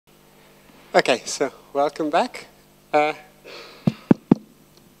Okay, so welcome back. I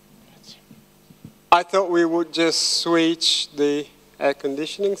thought we would just switch the air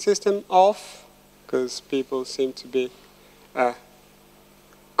conditioning system off because people seem to be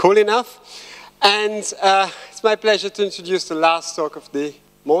cool enough. And it's my pleasure to introduce the last talk of the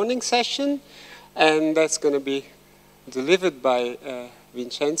morning session, and that's going to be delivered by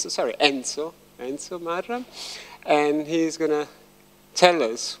Enzo Marra, and he's going to tell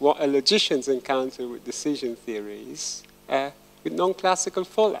us what a logician's encounter with decision theories with non-classical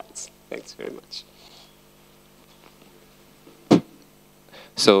fallouts. Thanks very much.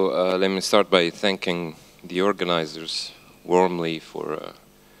 So let me start by thanking the organizers warmly for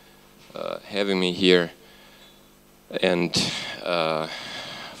having me here and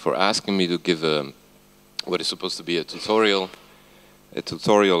for asking me to give what is supposed to be a tutorial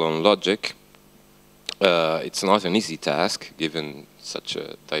on logic. It's not an easy task given such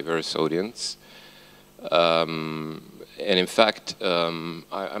a diverse audience. And in fact, I'm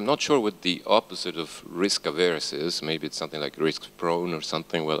not sure what the opposite of risk averse is. Maybe it's something like risk prone or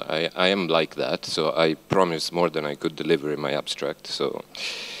something. Well, I am like that, so I promised more than I could deliver in my abstract. So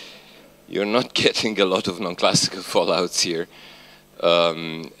you're not getting a lot of non-classical fallouts here.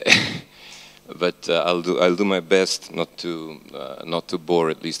 But I'll do my best not to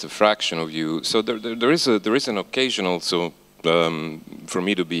bore at least a fraction of you. So there is an occasion also for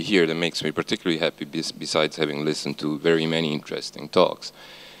me to be here that makes me particularly happy, besides having listened to very many interesting talks,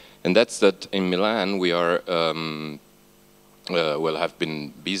 and that's that in Milan we are have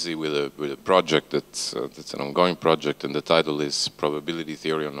been busy with a project that's an ongoing project, and the title is Probability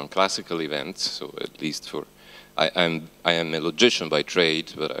Theory on Non-Classical Events. So at least for I am a logician by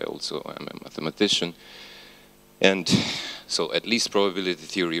trade, but I also am a mathematician, and so at least probability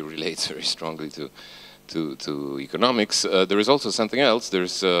theory relates very strongly to economics. There is also something else.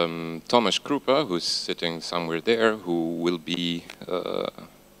 There's Tomasz Krupa, who's sitting somewhere there, who will be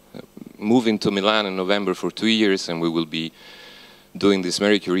moving to Milan in November for 2 years, and we will be doing this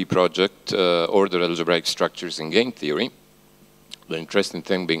Marie Curie project, ordered algebraic structures in game theory. The interesting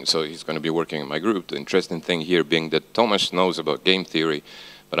thing being, so he's going to be working in my group, the interesting thing here being that Tomasz knows about game theory,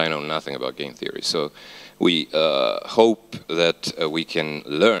 but I know nothing about game theory. So we hope that we can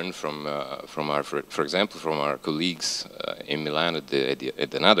learn from our, for example, from our colleagues in Milan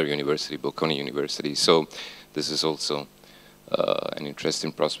at another university, Bocconi University. So this is also an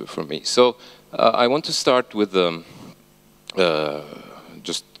interesting prospect for me. So I want to start with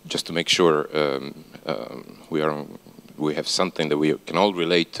just to make sure we have something that we can all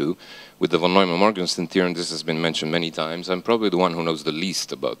relate to with the von Neumann-Morgenstern theorem. This has been mentioned many times. I'm probably the one who knows the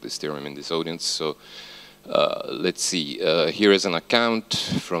least about this theorem in this audience. So let's see. Here is an account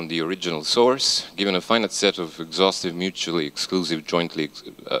from the original source. Given a finite set of exhaustive, mutually exclusive,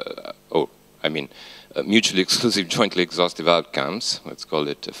 mutually exclusive, jointly exhaustive outcomes. Let's call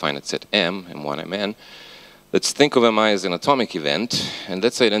it a finite set M, M1, Mn. Let's think of Mi as an atomic event, and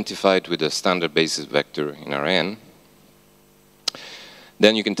let's identify it with a standard basis vector in Rn.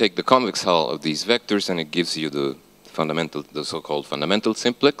 Then you can take the convex hull of these vectors, and it gives you the so-called fundamental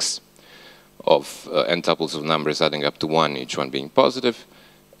simplex of n tuples of numbers adding up to 1, each one being positive.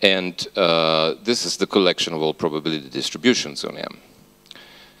 And this is the collection of all probability distributions on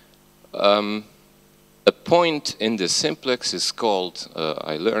M. A point in the simplex is called,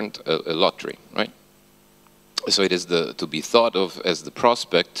 I learned, a lottery, right? So it is to be thought of as the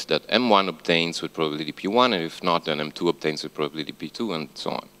prospect that M1 obtains with probability P1, and if not, then M2 obtains with probability P2, and so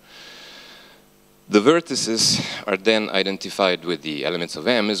on. The vertices are then identified with the elements of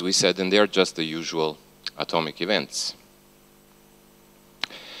M, as we said, and they are just the usual atomic events.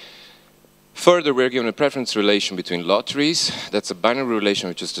 Further, we're given a preference relation between lotteries. That's a binary relation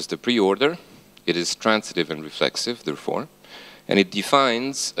which is just a pre-order. It is transitive and reflexive, therefore. And it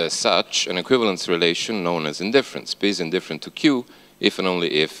defines as such an equivalence relation known as indifference. P is indifferent to Q if and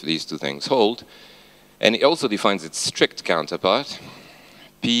only if these two things hold. And it also defines its strict counterpart.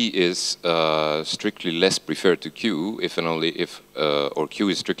 P is strictly less preferred to Q if and only if, or Q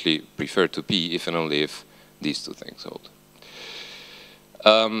is strictly preferred to P if and only if these two things hold.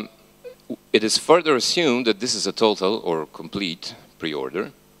 It is further assumed that this is a total or complete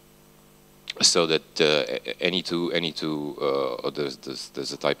preorder, so that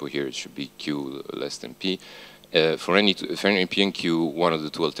there's a typo here, it should be Q less than P. For any P and Q, one of the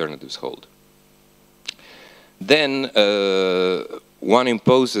two alternatives hold. Then one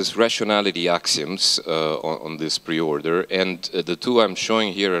imposes rationality axioms on this preorder, and the two I'm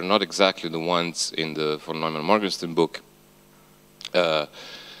showing here are not exactly the ones in the von Neumann-Morgenstern book.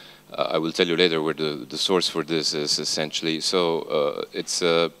 I will tell you later where the source for this is essentially. So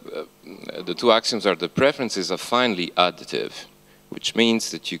the two axioms are the preferences are finely additive, which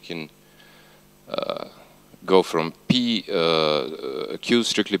means that you can go from P, Q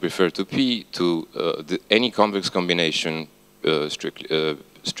strictly preferred to P, to any convex combination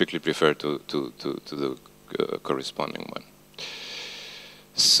strictly preferred to the corresponding one.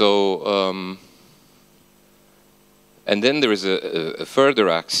 So, and then there is a further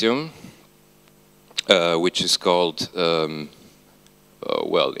axiom, which is called,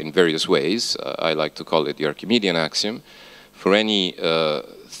 well, in various ways. I like to call it the Archimedean axiom. For any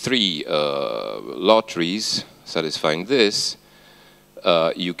three law trees satisfying this,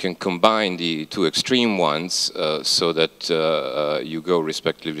 you can combine the two extreme ones so that you go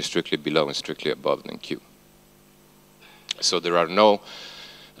respectively strictly below and strictly above than Q. So there are no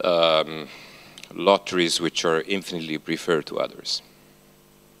lotteries which are infinitely preferred to others.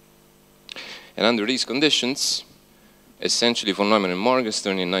 And under these conditions, essentially von Neumann and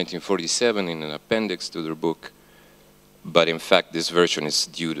Morgenstern in 1947 in an appendix to their book, but in fact this version is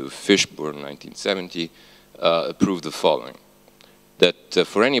due to Fishburne 1970, proved the following. That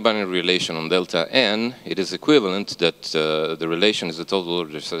for any binary relation on delta n, it is equivalent that the relation is a total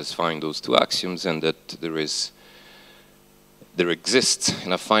order satisfying those two axioms, and that there exists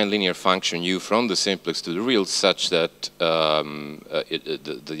in a affine linear function u from the simplex to the real such that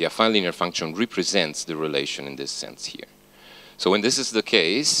the affine linear function represents the relation in this sense here. So when this is the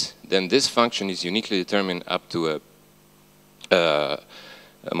case, then this function is uniquely determined up to a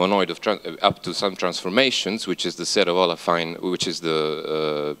monoid of up to some transformations, which is the set of all affine, which is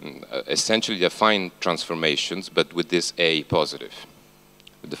the essentially the affine transformations, but with this a positive,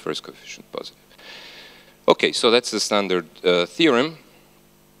 with the first coefficient positive. Okay, so that's the standard theorem,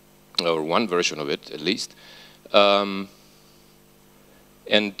 or one version of it at least.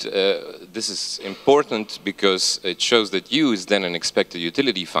 And this is important because it shows that U is then an expected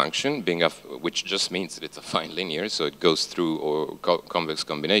utility function, which just means that it's affine linear, so it goes through convex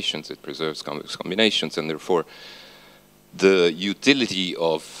combinations, it preserves convex combinations, and therefore the utility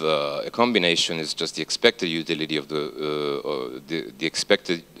of a combination is just the expected utility of the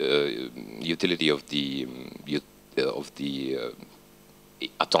expected utility of the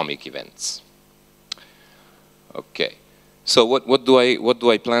atomic events. Okay. So what do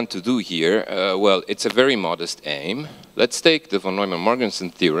I plan to do here? Well, it's a very modest aim. Let's take the von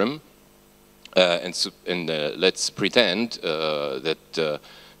Neumann-Morgenstern theorem and let's pretend that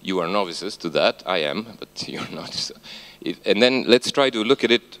you are novices to that. I am, but you're not. So and then let's try to look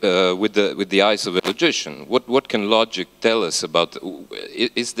at it with the eyes of a logician. What can logic tell us about?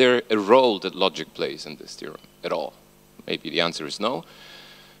 Is there a role that logic plays in this theorem at all? Maybe the answer is no.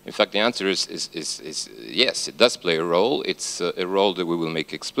 In fact, the answer is yes, it does play a role. It's a role that we will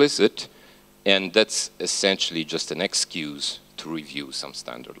make explicit, and that's essentially just an excuse to review some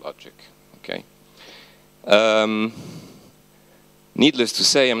standard logic. Okay. Needless to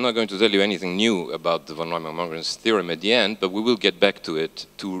say, I'm not going to tell you anything new about the von Neumann-Morgenstern theorem at the end, but we will get back to it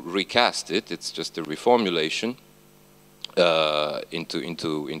to recast it. It's just a reformulation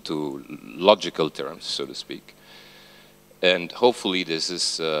into logical terms, so to speak. And hopefully this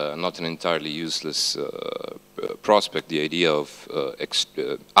is not an entirely useless prospect, the idea of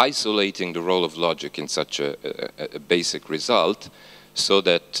isolating the role of logic in such a basic result, so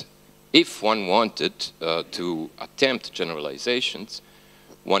that if one wanted to attempt generalizations,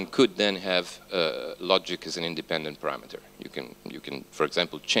 one could then have logic as an independent parameter. You can, for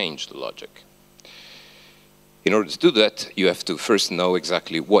example, change the logic. In order to do that, you have to first know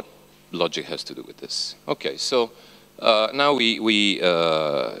exactly what logic has to do with this. Okay, so now we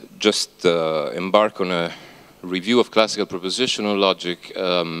just embark on a review of classical propositional logic.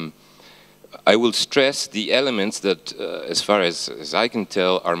 I will stress the elements that, as far as I can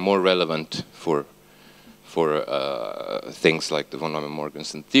tell, are more relevant for things like the von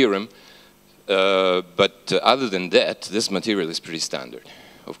Neumann-Morgenstern theorem. But other than that, this material is pretty standard.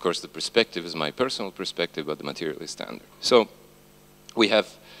 Of course, the perspective is my personal perspective, but the material is standard. So we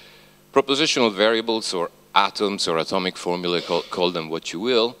have propositional variables, or atoms, or atomic formulae, call them what you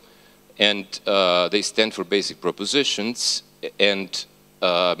will, and they stand for basic propositions, and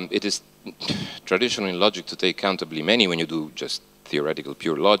it is traditional in logic to take countably many when you do just theoretical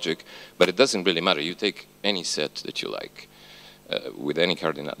pure logic, but it doesn't really matter. You take any set that you like with any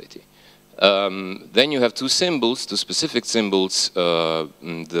cardinality. Then you have two symbols, two specific symbols,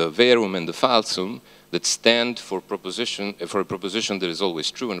 the verum and the falsum, that stand for a proposition that is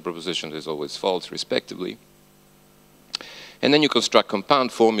always true and a proposition that is always false, respectively. And then you construct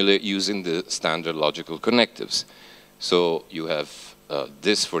compound formulae using the standard logical connectives. So you have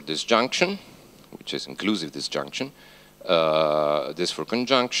this for disjunction, which is inclusive disjunction, this for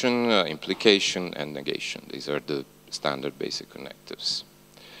conjunction, implication, and negation. These are the standard basic connectives.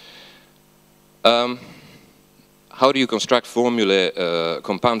 How do you construct formulae,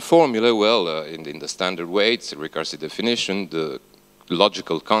 compound formulae? Well, in the standard way, it's a recursive definition. The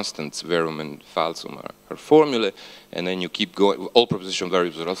logical constants, verum and falsum, are formulae, and then you keep going. All proposition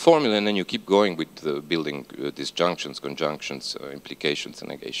variables are formulae, and then you keep going with building disjunctions, conjunctions, implications, and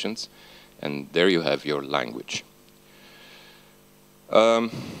negations, and there you have your language.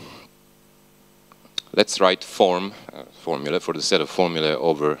 Let's write formula for the set of formulae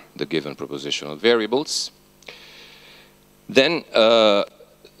over the given propositional variables. Then,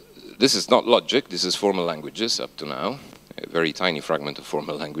 this is not logic, this is formal languages up to now, a very tiny fragment of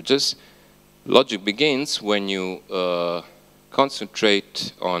formal languages. Logic begins when you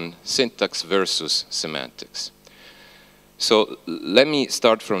concentrate on syntax versus semantics. So let me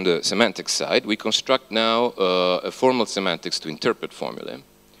start from the semantics side. We construct now a formal semantics to interpret formulae.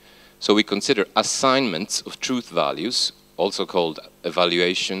 So we consider assignments of truth values, also called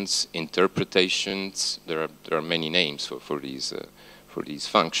evaluations, interpretations. There are many names for these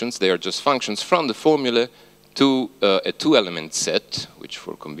functions. They are just functions from the formula to a two-element set, which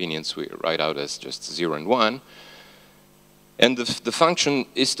for convenience we write out as just 0 and 1. And the function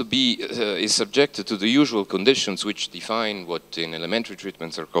is to be is subjected to the usual conditions which define what in elementary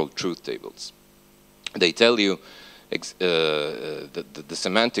treatments are called truth tables. They tell you the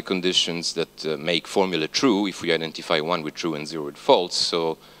semantic conditions that make formula true if we identify 1 with true and 0 with false.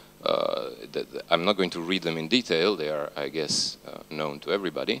 So I'm not going to read them in detail. They are, I guess, known to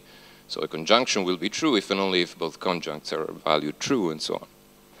everybody. So a conjunction will be true if and only if both conjuncts are valued true, and so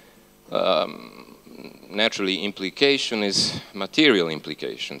on. Naturally, implication is material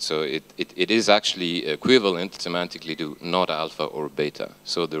implication. So it is actually equivalent semantically to not alpha or beta.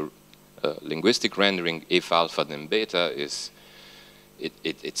 So the linguistic rendering, if alpha then beta, is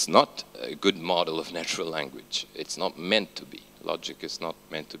it's not a good model of natural language. It's not meant to be. Logic is not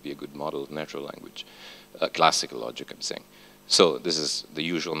meant to be a good model of natural language. Classical logic, I'm saying. So this is the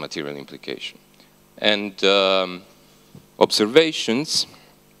usual material implication. And observations.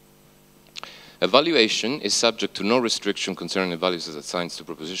 Evaluation is subject to no restriction concerning the values as assigned to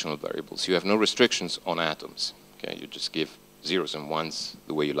propositional variables. You have no restrictions on atoms. Okay, you just give zeros and ones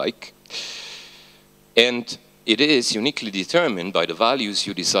the way you like. And it is uniquely determined by the values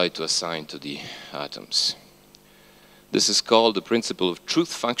you decide to assign to the atoms. This is called the principle of truth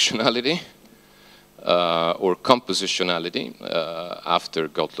functionality or compositionality after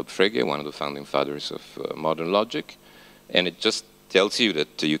Gottlob Frege, one of the founding fathers of modern logic. And it just tells you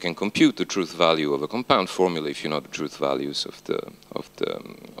that you can compute the truth value of a compound formula if you know the truth values of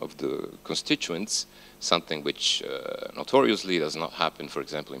the constituents, something which notoriously does not happen, for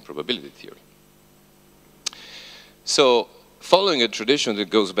example, in probability theory. So, following a tradition that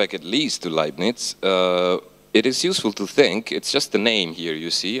goes back at least to Leibniz, it is useful to think, it's just a name here,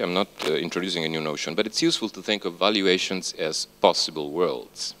 you see, I'm not introducing a new notion, but it's useful to think of valuations as possible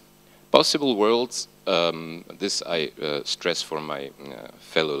worlds. Possible worlds, this I stress for my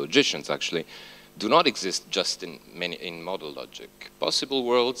fellow logicians actually, do not exist just in model logic. Possible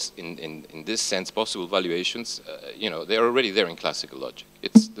worlds, in this sense, possible valuations, you know, they're already there in classical logic.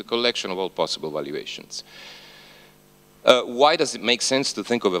 It's the collection of all possible valuations. Why does it make sense to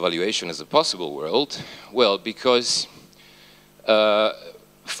think of evaluation as a possible world? Well, because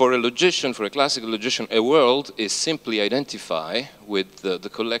for a logician, for a classical logician, a world is simply identified with the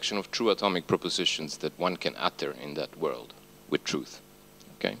collection of true atomic propositions that one can utter in that world with truth.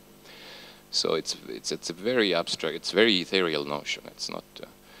 Okay, so it's a very abstract, it's very ethereal notion. It's not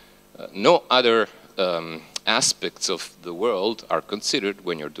no other aspects of the world are considered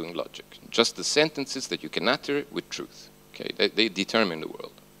when you're doing logic. Just the sentences that you can utter with truth. Okay, they determine the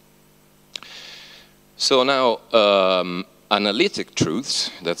world. So now. Analytic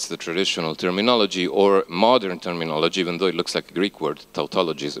truths, that's the traditional terminology, or modern terminology, even though it looks like a Greek word,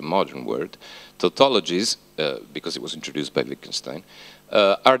 tautology is a modern word. Tautologies, because it was introduced by Wittgenstein,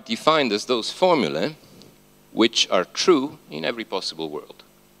 are defined as those formulae which are true in every possible world.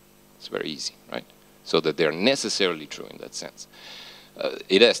 It's very easy, right? So that they're necessarily true in that sense.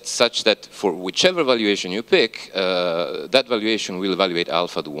 It is such that for whichever valuation you pick, that valuation will evaluate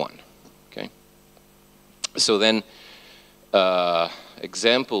alpha to 1. Okay? So then,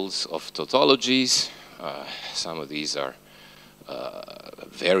 examples of tautologies, some of these are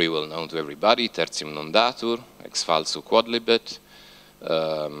very well known to everybody, tertium non datur, ex falso quodlibet,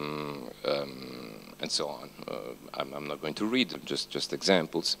 and and so on. I'm not going to read them, just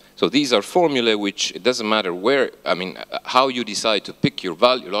examples. So these are formulae which, it doesn't matter where, I mean, how you decide to pick your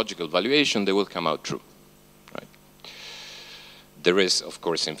logical valuation, they will come out true. Right? There is, of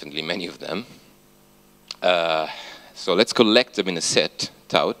course, infinitely many of them. So let's collect them in a set,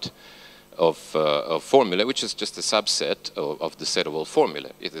 tout, of formulae, which is just a subset of the set of all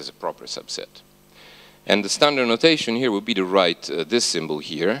formulae. It is a proper subset. And the standard notation here would be to write this symbol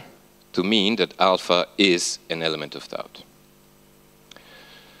here to mean that alpha is an element of tout.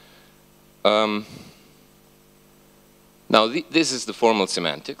 Now, this is the formal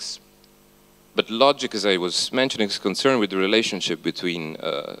semantics. But logic, as I was mentioning, is concerned with the relationship between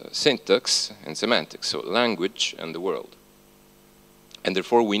syntax and semantics, so language and the world. And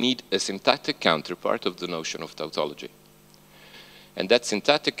therefore, we need a syntactic counterpart of the notion of tautology. And that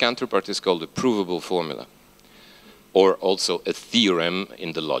syntactic counterpart is called a provable formula, or also a theorem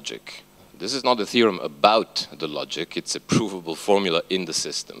in the logic. This is not a theorem about the logic, it's a provable formula in the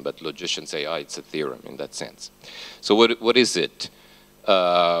system, but logicians say, it's a theorem in that sense. So what is it?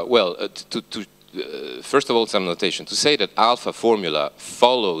 First of all, some notation. To say that alpha formula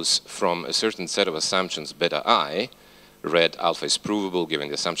follows from a certain set of assumptions beta I, read alpha is provable given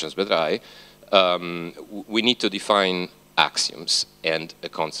the assumptions beta I, we need to define axioms and a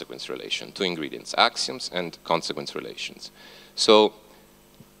consequence relation. Two ingredients, axioms and consequence relations. So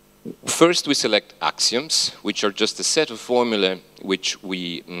first we select axioms, which are just a set of formulae which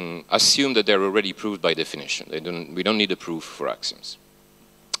we assume that they're already proved by definition. We don't need a proof for axioms.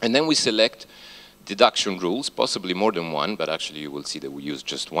 And then we select deduction rules, possibly more than one, but actually you will see that we use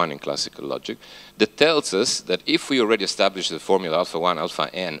just one in classical logic, that tells us that if we already established the formula alpha 1,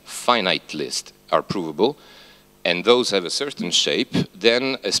 alpha n, finite list are provable, and those have a certain shape,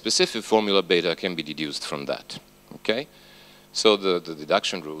 then a specific formula beta can be deduced from that, okay? So the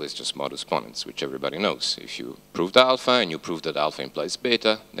deduction rule is just modus ponens, which everybody knows. If you proved alpha and you prove that alpha implies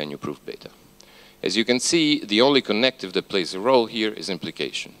beta, then you prove beta. As you can see, the only connective that plays a role here is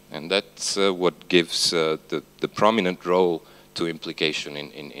implication. And that's what gives the prominent role to implication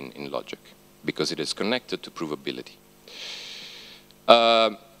in logic, because it is connected to provability.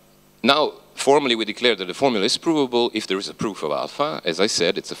 Now, formally we declare that the formula is provable if there is a proof of alpha. As I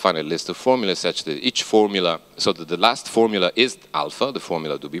said, it's a finite list of formulas such that each formula, so that the last formula is alpha, the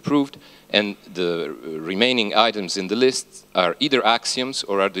formula to be proved, and the remaining items in the list are either axioms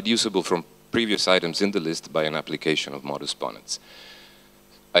or are deducible from previous items in the list by an application of modus ponens.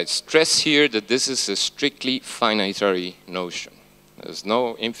 I stress here that this is a strictly finitary notion. There's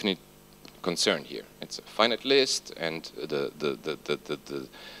no infinite concern here. It's a finite list, and the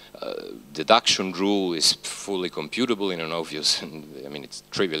deduction rule is fully computable in an obvious, I mean, it's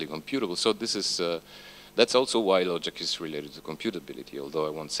trivially computable. So this is, that's also why logic is related to computability, although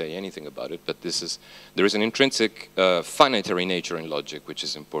I won't say anything about it, but this is, there is an intrinsic finitary nature in logic, which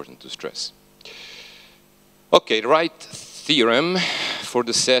is important to stress. Okay, right theorem for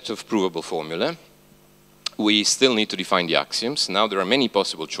the set of provable formulae. We still need to define the axioms. Now there are many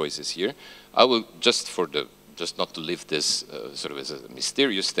possible choices here. I will, just not to leave this sort of as a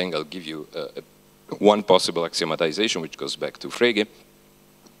mysterious thing, I'll give you one possible axiomatization, which goes back to Frege.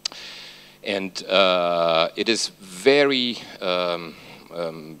 And it is very,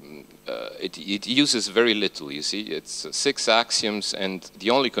 it uses very little, you see. It's 6 axioms, and the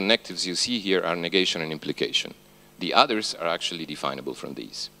only connectives you see here are negation and implication. The others are actually definable from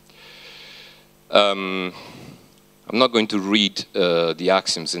these. I'm not going to read the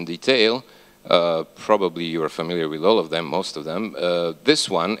axioms in detail. Probably you are familiar with all of them, most of them. This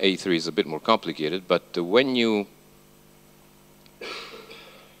one, A3, is a bit more complicated, but when you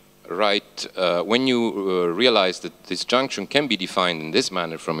realize that disjunction can be defined in this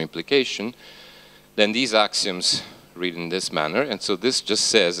manner from implication, then these axioms read in this manner, and so this just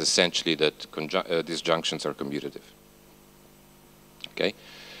says essentially that disjunctions are commutative. Okay.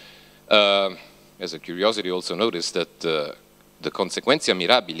 As a curiosity, also notice that the consequentia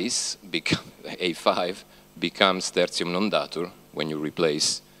mirabilis, A5, becomes tertium non datur when you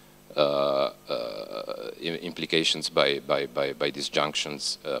replace implications by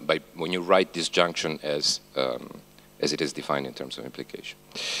disjunctions, when you write disjunction as it is defined in terms of implication.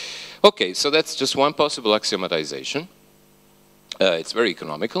 Okay, so that's just one possible axiomatization. It's very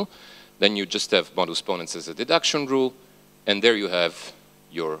economical. Then you just have modus ponens as a deduction rule, and there you have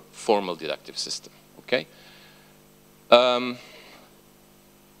your formal deductive system, okay?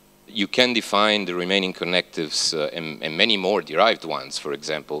 You can define the remaining connectives and many more derived ones, for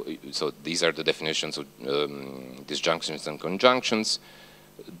example. So these are the definitions of disjunctions and conjunctions.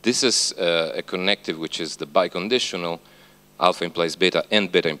 This is a connective which is the biconditional, alpha implies beta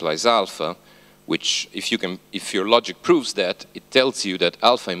and beta implies alpha, which if your logic proves that, it tells you that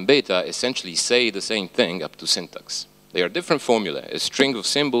alpha and beta essentially say the same thing up to syntax. They are different formulae. A string of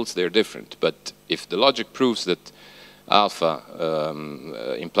symbols, they're different. But if the logic proves that alpha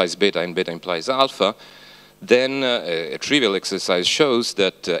implies beta and beta implies alpha, then a trivial exercise shows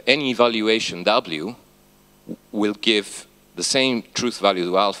that any evaluation W will give the same truth value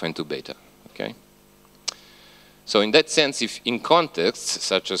to alpha and to beta, okay? So in that sense, if in contexts,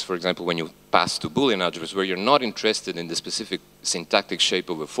 such as, for example, when you pass to Boolean algebras, where you're not interested in the specific syntactic shape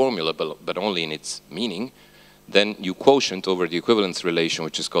of a formula, but only in its meaning, then you quotient over the equivalence relation,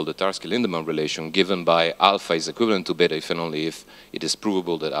 which is called the Tarski-Lindemann relation, given by alpha is equivalent to beta if and only if it is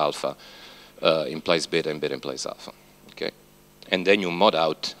provable that alpha implies beta and beta implies alpha, okay? And then you mod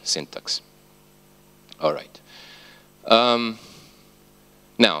out syntax. All right.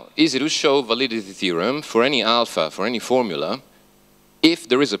 Now, easy to show validity theorem for any alpha, for any formula. If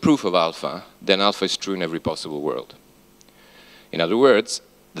there is a proof of alpha, then alpha is true in every possible world. In other words,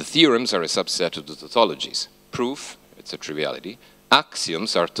 the theorems are a subset of the tautologies. Proof, it's a triviality.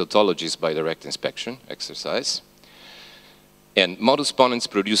 Axioms are tautologies by direct inspection, exercise. And modus ponens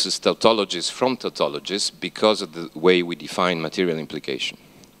produces tautologies from tautologies because of the way we define material implication,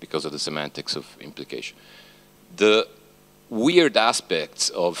 because of the semantics of implication. The weird aspects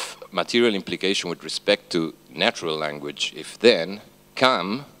of material implication with respect to natural language, if then,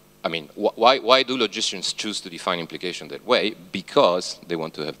 come, I mean, why do logicians choose to define implication that way? Because they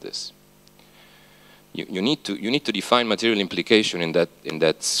want to have this. You need to define material implication in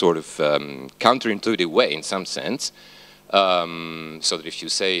that sort of counterintuitive way, in some sense, so that if you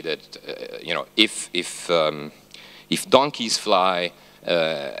say that you know, if donkeys fly,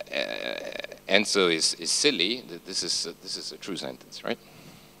 Enzo is silly, this is a true sentence, right?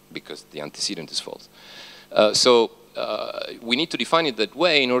 Because the antecedent is false. So we need to define it that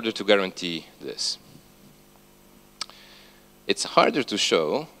way in order to guarantee this. It's harder to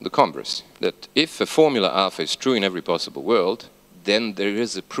show the converse, that if a formula alpha is true in every possible world, then there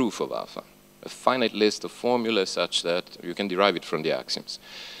is a proof of alpha, a finite list of formulas such that you can derive it from the axioms.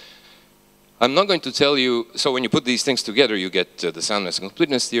 I'm not going to tell you, so when you put these things together, you get the soundness and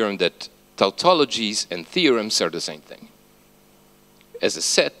completeness theorem that tautologies and theorems are the same thing. As a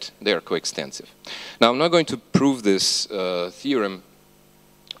set, they are coextensive. Now, I'm not going to prove this theorem,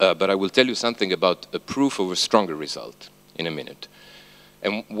 but I will tell you something about a proof of a stronger result in a minute.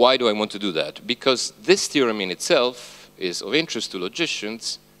 And why do I want to do that? Because this theorem in itself is of interest to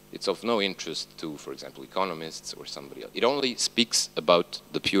logicians. It's of no interest to, for example, economists or somebody else. It only speaks about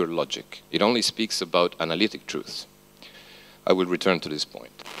the pure logic. It only speaks about analytic truths. I will return to this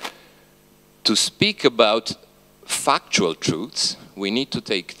point. To speak about factual truths, we need to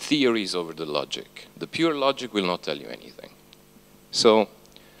take theories over the logic. The pure logic will not tell you anything. So,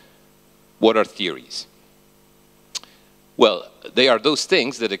 what are theories? Well, they are those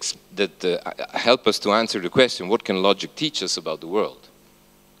things that help us to answer the question, what can logic teach us about the world?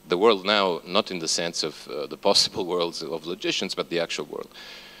 The world now, not in the sense of the possible worlds of logicians, but the actual world.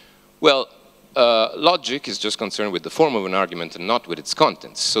 Well, logic is just concerned with the form of an argument and not with its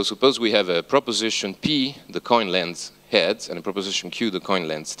contents. So suppose we have a proposition P, the coin lends heads, and a proposition Q, the coin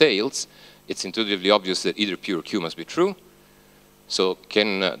lends tails. It's intuitively obvious that either P or Q must be true. So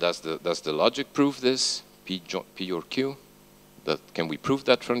does the logic prove this, P or Q? Can we prove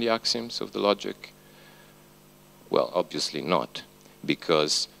that from the axioms of the logic? Well, obviously not,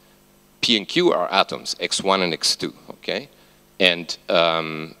 because P and Q are atoms, x1 and x2, okay? And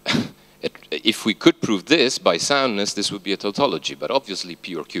if we could prove this by soundness, this would be a tautology, but obviously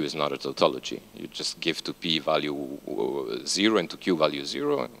P or Q is not a tautology. You just give to P value 0 and to Q value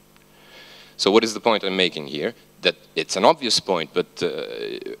 0. So what is the point I'm making here? That it's an obvious point, but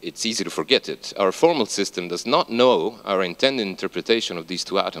it's easy to forget it. Our formal system does not know our intended interpretation of these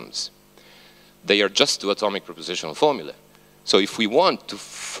two atoms. They are just two atomic propositional formulae. So if we want to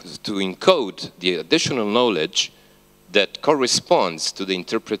encode the additional knowledge that corresponds to the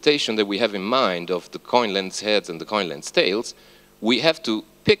interpretation that we have in mind of the coin lends heads and the coin lends tails, we have to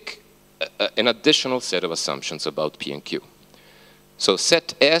pick an additional set of assumptions about P and Q. So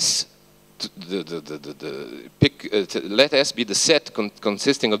set S, let S be the set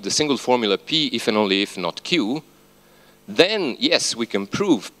consisting of the single formula P if and only if not Q. Then, yes, we can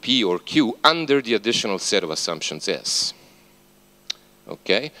prove P or Q under the additional set of assumptions S.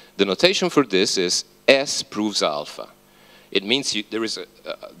 Okay? The notation for this is S proves alpha. It means there is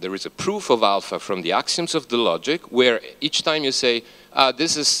a proof of alpha from the axioms of the logic, where each time you say,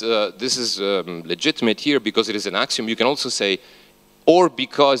 this is legitimate here because it is an axiom, you can also say, or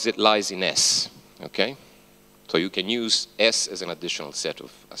because it lies in S. Okay? So you can use S as an additional set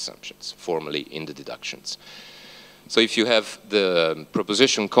of assumptions, formally in the deductions. So if you have the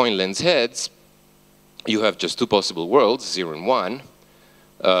proposition coin lends heads, you have just two possible worlds, 0 and 1.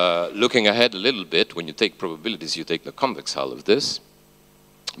 Looking ahead a little bit, when you take probabilities, you take the convex hull of this.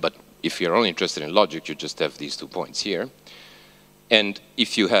 But if you're only interested in logic, you just have these 2 points here. And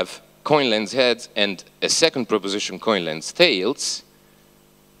if you have coin lends heads and a second proposition coin lends tails,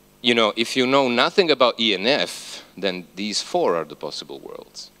 you know, if you know nothing about E and F, then these 4 are the possible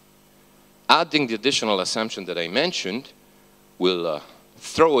worlds. Adding the additional assumption that I mentioned will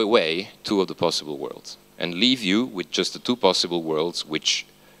throw away 2 of the possible worlds and leave you with just the 2 possible worlds which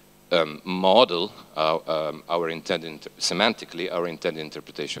model our intended, semantically, our intended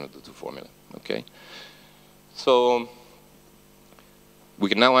interpretation of the 2 formulae, okay? So we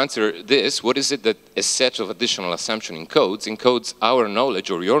can now answer this. What is it that a set of additional assumption encodes? Encodes our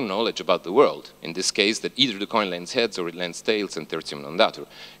knowledge or your knowledge about the world. In this case, that either the coin lends heads or it lends tails and tertium non datur.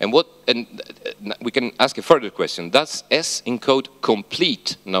 And we can ask a further question. Does S encode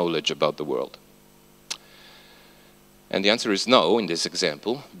complete knowledge about the world? And the answer is no in this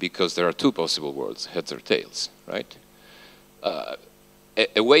example, because there are 2 possible worlds, heads or tails, right?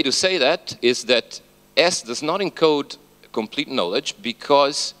 A way to say that is that S does not encode complete knowledge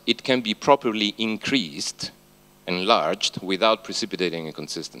because it can be properly increased, enlarged, without precipitating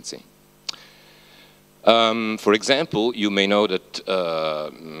inconsistency. For example, you may know that,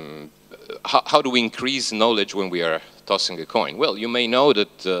 how do we increase knowledge when we are tossing a coin? Well, you may know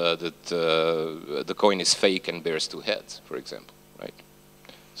that, the coin is fake and bears 2 heads, for example, right?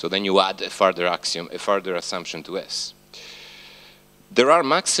 So then you add a further axiom, a further assumption to S. There are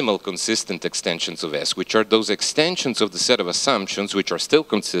maximal consistent extensions of S, which are those extensions of the set of assumptions which are still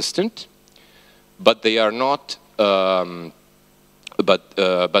consistent, but they are not, but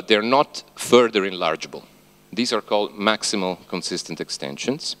they're not further enlargeable. These are called maximal consistent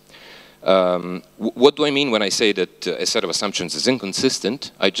extensions. What do I mean when I say that a set of assumptions is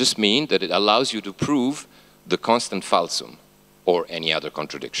inconsistent? I just mean that it allows you to prove the constant falsum or any other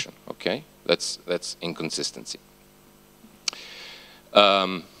contradiction, okay? That's inconsistency.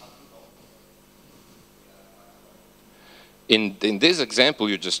 In this example,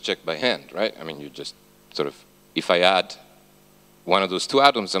 you just check by hand, right? I mean, you just sort of, if I add one of those 2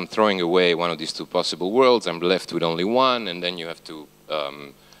 atoms, I'm throwing away one of these 2 possible worlds, I'm left with only 1, and then you have to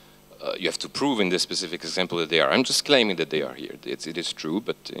prove in this specific example that they are. I'm just claiming that they are here. It is true,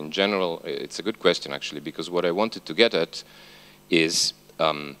 but in general, it's a good question, actually, because what I wanted to get at is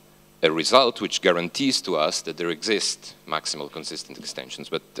a result which guarantees to us that there exist maximal consistent extensions.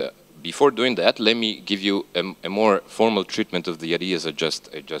 But before doing that, let me give you a more formal treatment of the ideas I just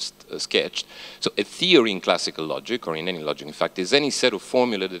sketched. So a theory in classical logic, or in any logic, in fact, is any set of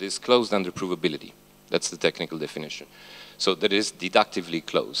formulae that is closed under provability. That's the technical definition. So that is deductively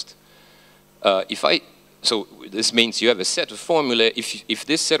closed. So this means you have a set of formulae. If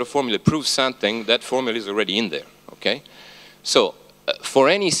this set of formulae proves something, that formula is already in there, okay? So for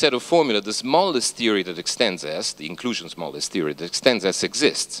any set of formula, the smallest theory that extends S, the inclusion smallest theory that extends S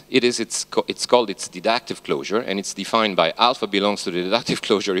exists. It's called its deductive closure, and it's defined by alpha belongs to the deductive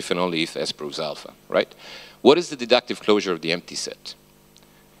closure if and only if S proves alpha, right? What is the deductive closure of the empty set?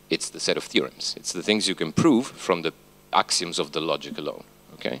 It's the set of theorems. It's the things you can prove from the axioms of the logic alone,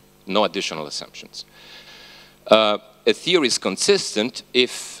 okay? No additional assumptions. A theory is consistent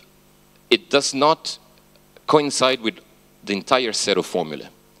if it does not coincide with the entire set of formulae.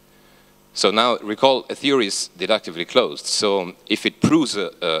 So now recall a theory is deductively closed. So if it proves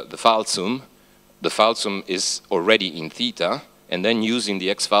the falsum is already in theta, and then using the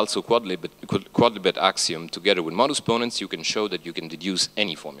ex falso quadlibet axiom together with modus ponens, you can show that you can deduce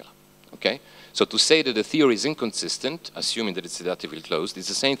any formula, okay? So to say that a theory is inconsistent, assuming that it's deductively closed, is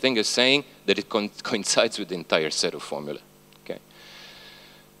the same thing as saying that it coincides with the entire set of formulae, okay?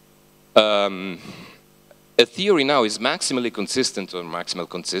 A theory now is maximally consistent or maximal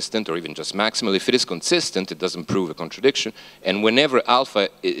consistent or even just maximal. If it is consistent, it doesn't prove a contradiction. And whenever alpha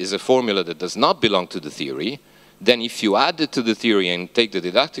is a formula that does not belong to the theory, then if you add it to the theory and take the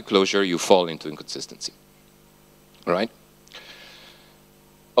deductive closure, you fall into inconsistency. All right?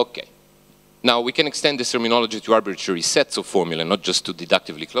 Okay. Now, we can extend this terminology to arbitrary sets of formulae, not just to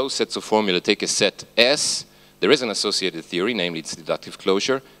deductively closed sets of formulae. Take a set S. There is an associated theory, namely its deductive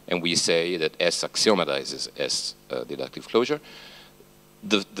closure, and we say that S axiomatizes S deductive closure.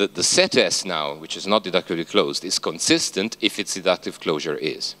 The set S now, which is not deductively closed, is consistent if its deductive closure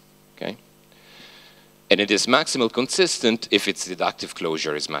is, okay? And it is maximal consistent if its deductive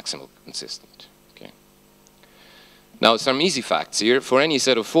closure is maximal consistent, okay? Now, some easy facts here. For any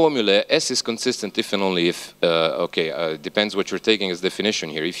set of formulae, S is consistent if and only if, depends what you're taking as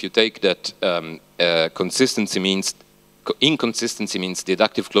definition here. If you take that inconsistency means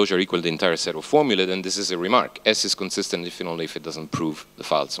deductive closure equal the entire set of formulae, then this is a remark. S is consistent if and only if it doesn't prove the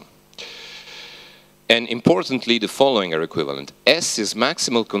falsum. And importantly, the following are equivalent. S is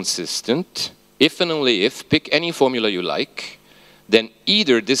maximal consistent if and only if, pick any formula you like, then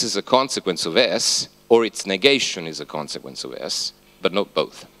either this is a consequence of S or its negation is a consequence of S, but not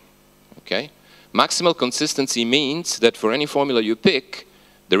both, okay? Maximal consistency means that for any formula you pick,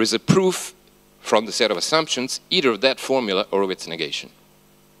 there is a proof from the set of assumptions, either of that formula or of its negation.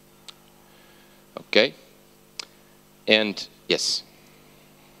 Okay? And, yes?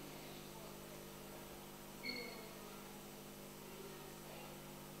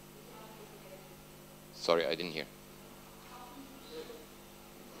 Sorry, I didn't hear.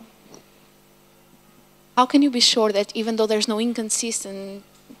 How can you be sure that even though there's no inconsistency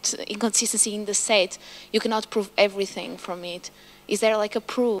in the set, you cannot prove everything from it? Is there like a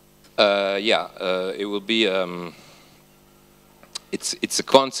proof? It will be, it's a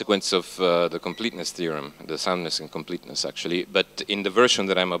consequence of the completeness theorem, the soundness and completeness actually, but in the version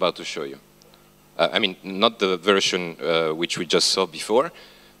that I'm about to show you. I mean, not the version which we just saw before,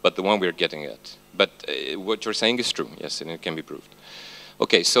 but the one we're getting at. But what you're saying is true, yes, and it can be proved.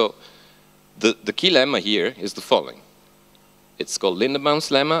 Okay, so the key lemma here is the following. It's called Lindenbaum's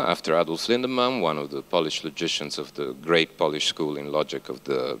lemma, after Adolf Lindenbaum, one of the Polish logicians of the great Polish school in logic of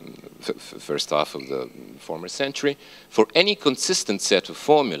the first half of the former century. For any consistent set of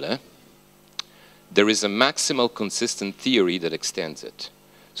formulae, there is a maximal consistent theory that extends it.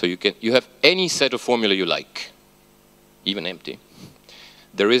 So you have any set of formulae you like, even empty.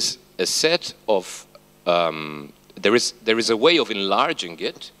 There is a set of, there is a way of enlarging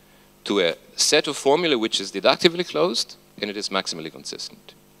it to a set of formulae which is deductively closed, and it is maximally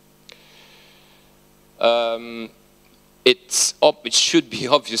consistent. It should be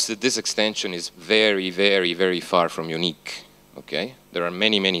obvious that this extension is very, very, very far from unique. Okay, there are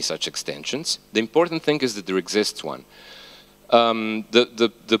many, many such extensions. The important thing is that there exists one.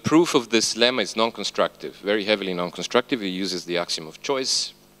 The proof of this lemma is non-constructive, very heavily non-constructive. It uses the axiom of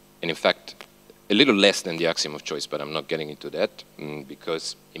choice, and in fact, a little less than the axiom of choice, but I'm not getting into that,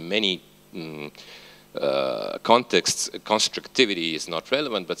 because in many contexts, constructivity is not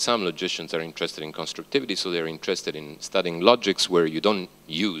relevant, but some logicians are interested in constructivity, so they're interested in studying logics where you don't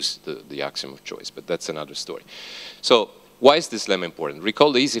use the axiom of choice, but that's another story. So, why is this lemma important?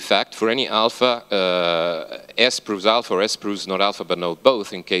 Recall the easy fact, for any alpha, S proves alpha or S proves not alpha but not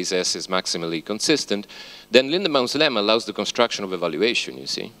both, in case S is maximally consistent, then Lindenbaum's lemma allows the construction of evaluation, you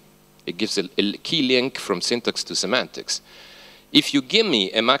see. It gives a key link from syntax to semantics. If you give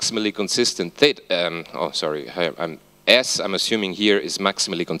me a maximally consistent theta, S, I'm assuming here, is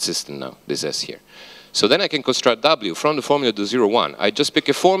maximally consistent now, this S here. So then I can construct W from the formula to 0, 1. I just pick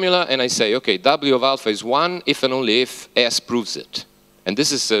a formula and I say, okay, W of alpha is 1 if and only if S proves it. And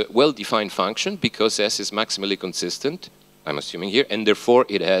this is a well-defined function because S is maximally consistent, I'm assuming here, and therefore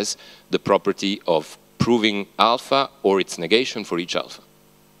it has the property of proving alpha or its negation for each alpha.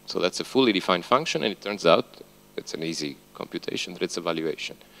 So that's a fully defined function, and it turns out it's an easy computation that it's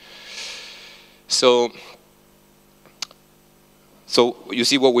evaluation. So you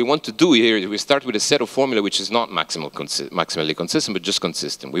see what we want to do here is we start with a set of formula which is not maximally consistent, but just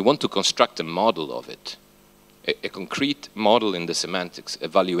consistent. We want to construct a model of it, a concrete model in the semantics,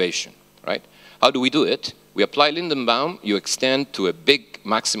 evaluation, right? How do we do it? We apply Lindenbaum, you extend to a big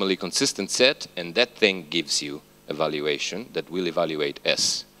maximally consistent set, and that thing gives you evaluation that will evaluate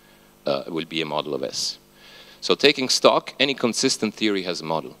S, will be a model of S. So taking stock, any consistent theory has a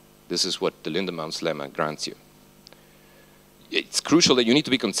model. This is what the Lindenbaum's lemma grants you. It's crucial that you need to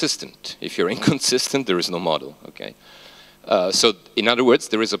be consistent. If you're inconsistent, there is no model, okay? So in other words,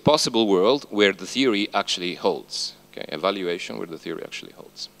 there is a possible world where the theory actually holds, okay? Evaluation where the theory actually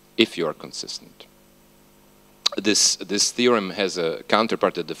holds, if you are consistent. This theorem has a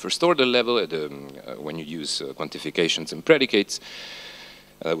counterpart at the first order level, when you use quantifications and predicates.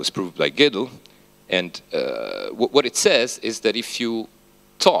 It was proved by Gödel. And what it says is that if you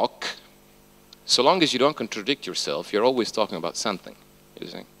talk, so long as you don't contradict yourself, you're always talking about something. You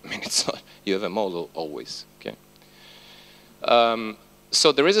see? I mean, it's not, you have a model always, okay?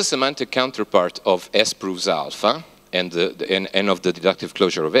 So there is a semantic counterpart of S proves alpha and of the deductive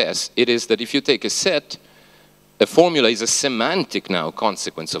closure of S. It is that if you take a set, a formula is a semantic now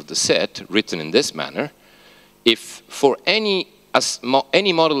consequence of the set, written in this manner. If for any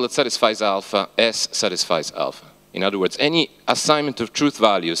model that satisfies alpha, S satisfies alpha. In other words, any assignment of truth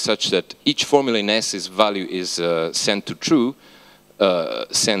values such that each formula in S's value is sent to true,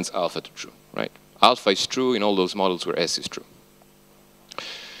 sends alpha to true, right? Alpha is true in all those models where S is true.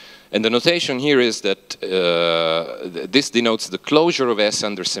 And the notation here is that this denotes the closure of S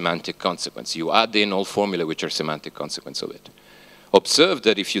under semantic consequence. You add in all formulae which are semantic consequence of it. Observe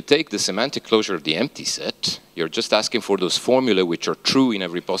that if you take the semantic closure of the empty set, you're just asking for those formulae which are true in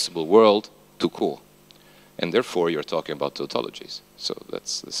every possible world to cool. And therefore, you're talking about tautologies. So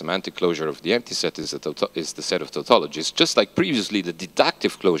that's the semantic closure of the empty set is the set of tautologies, just like previously the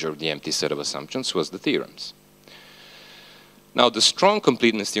deductive closure of the empty set of assumptions was the theorems. Now, the strong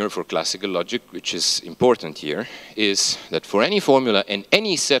completeness theorem for classical logic, which is important here, is that for any formula and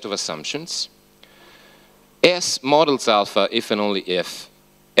any set of assumptions, S models alpha if and only if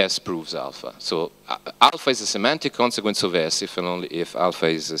S proves alpha. So alpha is a semantic consequence of S if and only if alpha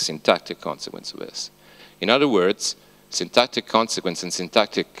is a syntactic consequence of S. In other words, syntactic consequence and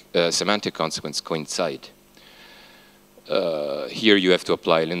semantic consequence coincide. Here you have to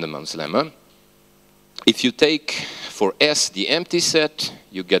apply Lindemann's lemma. If you take for S the empty set,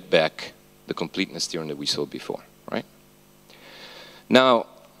 you get back the completeness theorem that we saw before, right? Now,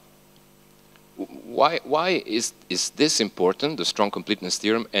 why is this important, the strong completeness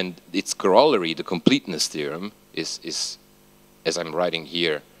theorem, and its corollary, the completeness theorem, is, as I'm writing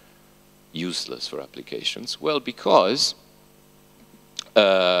here, useless for applications? Well, because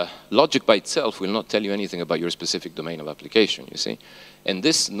logic by itself will not tell you anything about your specific domain of application, you see? And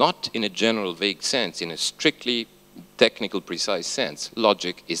this not in a general vague sense, in a strictly technical precise sense.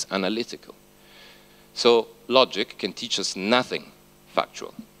 Logic is analytical. So logic can teach us nothing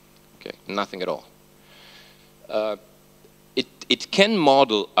factual, okay? Nothing at all. It can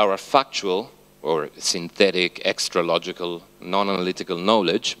model our factual or synthetic, extra-logical, non-analytical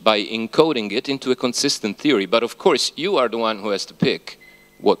knowledge by encoding it into a consistent theory. But of course, you are the one who has to pick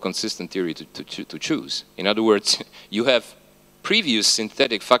what consistent theory to choose. In other words, you have previous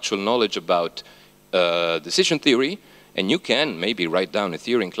synthetic factual knowledge about decision theory, and you can maybe write down a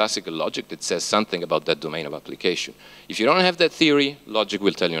theory in classical logic that says something about that domain of application. If you don't have that theory, logic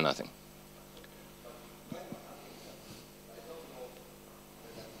will tell you nothing.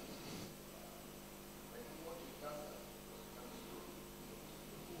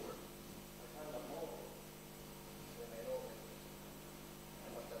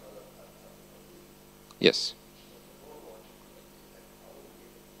 Yes.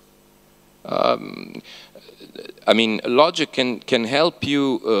 I mean, logic can help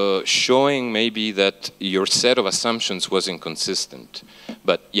you showing maybe that your set of assumptions was inconsistent.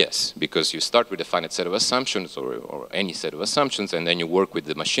 But yes, because you start with a finite set of assumptions or any set of assumptions, and then you work with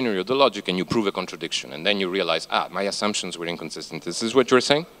the machinery of the logic and you prove a contradiction. And then you realize, ah, my assumptions were inconsistent. This is what you're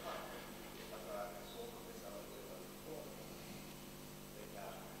saying?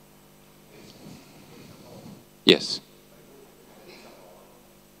 Yes.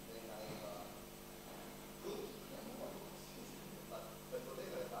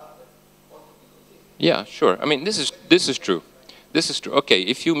 Yeah, sure. I mean, this is true. This is true. Okay,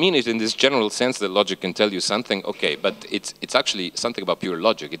 if you mean it in this general sense that logic can tell you something, okay, but it's actually something about pure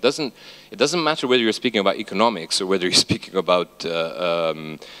logic. It doesn't matter whether you're speaking about economics or whether you're speaking about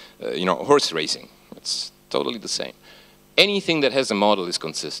you know, horse racing. It's totally the same. Anything that has a model is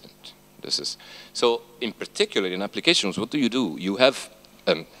consistent. This is so. In particular, in applications, what do? You have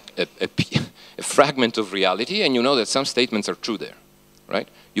a fragment of reality, and you know that some statements are true there, right?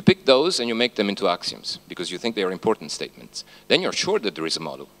 You pick those and you make them into axioms because you think they are important statements. Then you're sure that there is a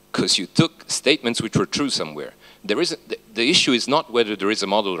model because you took statements which were true somewhere. The issue is not whether there is a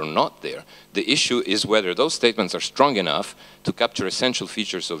model or not there. The issue is whether those statements are strong enough to capture essential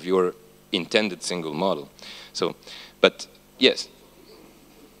features of your intended single model. So, but yes.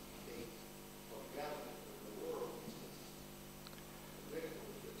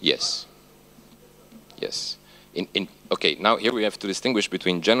 Yes. Yes. Okay, now here we have to distinguish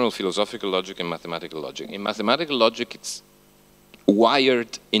between general philosophical logic and mathematical logic. In mathematical logic, it's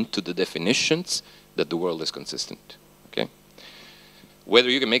wired into the definitions that the world is consistent. Okay? Whether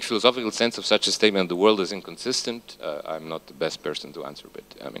you can make philosophical sense of such a statement, the world is inconsistent, I'm not the best person to answer, but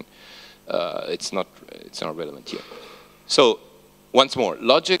I mean, it's not relevant here. So, once more,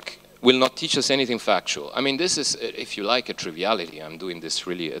 logic will not teach us anything factual. I mean, this is, if you like, a triviality. I'm doing this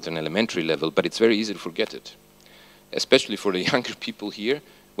really at an elementary level, but it's very easy to forget it. Especially for the younger people here,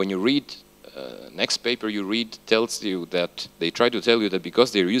 when you read, next paper you read tells you that, they try to tell you that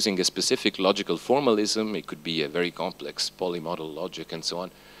because they're using a specific logical formalism, it could be a very complex polymodal logic and so on,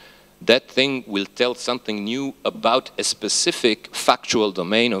 that thing will tell something new about a specific factual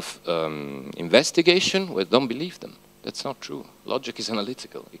domain of investigation, well, don't believe them. That's not true. Logic is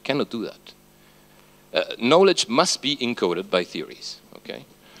analytical. It cannot do that. Knowledge must be encoded by theories, okay?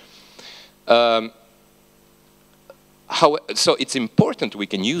 So it's important we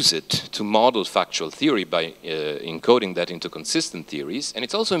can use it to model factual theory by encoding that into consistent theories, and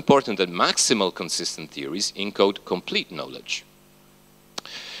it's also important that maximal consistent theories encode complete knowledge,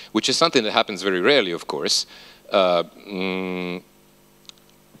 which is something that happens very rarely, of course.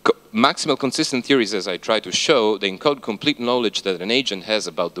 Maximal consistent theories, as I try to show, they encode complete knowledge that an agent has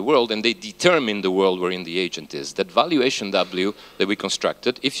about the world, and they determine the world wherein the agent is. That valuation W that we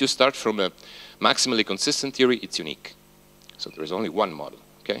constructed, if you start from a maximally consistent theory, it's unique. So there is only one model,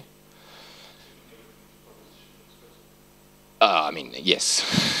 okay? I mean, yes.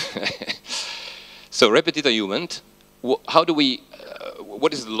 So repetita iument, how do we,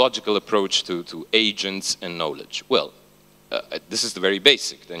 what is the logical approach to agents and knowledge? Well, this is the very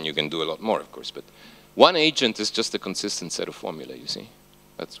basic, then you can do a lot more, of course, but one agent is just a consistent set of formulae, you see?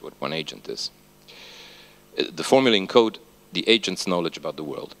 That's what one agent is. The formulae encode the agent's knowledge about the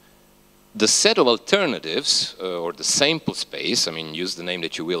world. The set of alternatives, or the sample space, I mean, use the name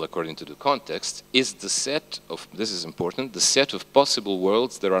that you will according to the context, is the set of, this is important, the set of possible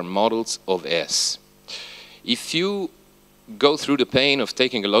worlds that are models of S. If you go through the pain of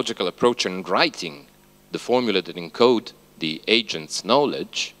taking a logical approach and writing the formula that encode the agent's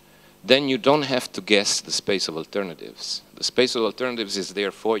knowledge, then you don't have to guess the space of alternatives. The space of alternatives is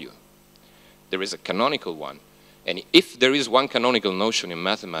there for you. There is a canonical one. And if there is one canonical notion in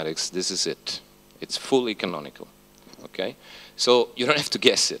mathematics, this is it. It's fully canonical, okay? So you don't have to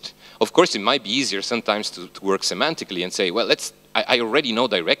guess it. Of course, it might be easier sometimes to work semantically and say, well, I already know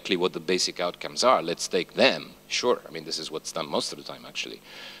directly what the basic outcomes are. Let's take them. Sure, I mean, this is what's done most of the time, actually.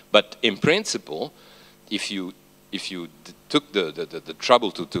 But in principle, if you took the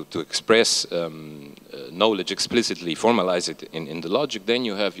trouble to express knowledge explicitly, formalize it in the logic, then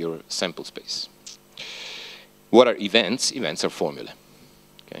you have your sample space. What are events? Events are formulae,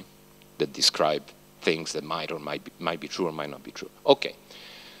 okay, that describe things that might be true or might not be true. Okay,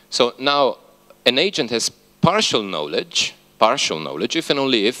 so now an agent has partial knowledge if and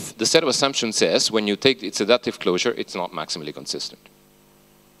only if the set of assumptions says when you take its adaptive closure, it's not maximally consistent.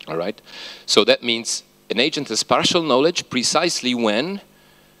 All right, so that means an agent has partial knowledge precisely when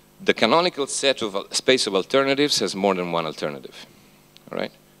the canonical set of space of alternatives has more than one alternative. All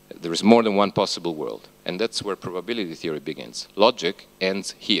right. There is more than one possible world, and that's where probability theory begins. Logic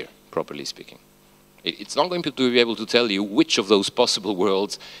ends here, properly speaking. It's not going to be able to tell you which of those possible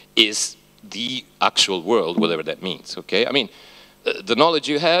worlds is the actual world, whatever that means, okay? I mean, the knowledge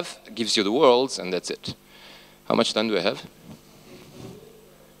you have gives you the worlds, and that's it. How much time do I have?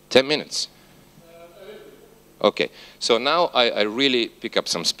 10 minutes. Okay, so now I really pick up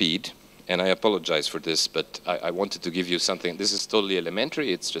some speed. And I apologize for this, but I wanted to give you something. This is totally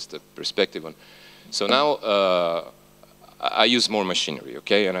elementary. It's just a perspective on. So now I use more machinery,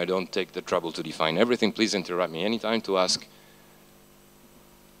 okay? And I don't take the trouble to define everything. Please interrupt me anytime to ask.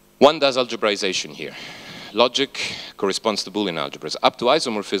 One does algebraization here. Logic corresponds to Boolean algebras. Up to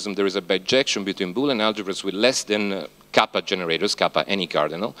isomorphism, there is a bijection between Boolean algebras with less than kappa generators, kappa any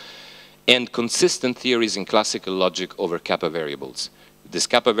cardinal, and consistent theories in classical logic over kappa variables. This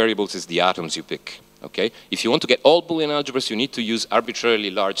kappa variables is the atoms you pick, okay? If you want to get all Boolean algebras, you need to use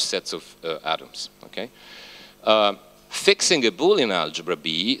arbitrarily large sets of atoms, okay? Fixing a Boolean algebra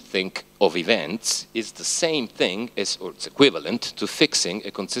B, think of events, is the same thing as, or it's equivalent to fixing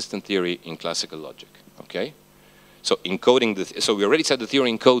a consistent theory in classical logic, okay? So encoding so we already said the theory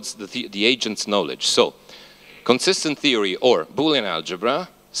encodes the agent's knowledge. So consistent theory or Boolean algebra,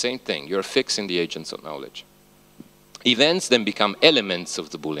 same thing, you're fixing the agent's knowledge. Events then become elements of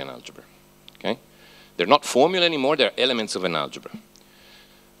the Boolean algebra, okay? They're not formula anymore, they're elements of an algebra.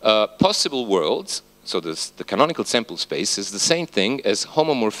 Possible worlds, so the canonical sample space is the same thing as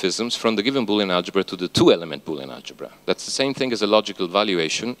homomorphisms from the given Boolean algebra to the two-element Boolean algebra. That's the same thing as a logical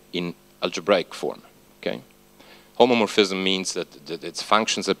valuation in algebraic form, okay? Homomorphism means that it's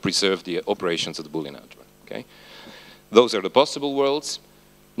functions that preserve the operations of the Boolean algebra, okay? Those are the possible worlds.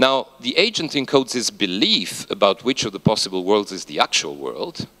 Now, the agent encodes his belief about which of the possible worlds is the actual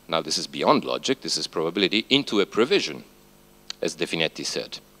world. Now, this is beyond logic, this is probability, into a prevision, as De Finetti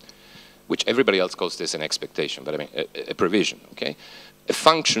said, which everybody else calls this an expectation, but I mean a prevision, okay? A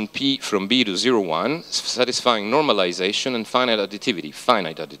function P from B to 0, 1, satisfying normalization and finite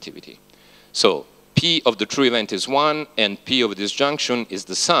additivity. So, P of the true event is 1, and P of disjunction is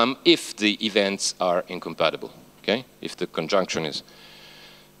the sum if the events are incompatible, okay? If the conjunction is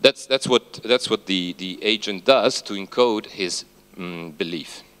That's what the agent does to encode his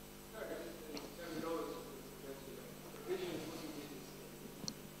belief.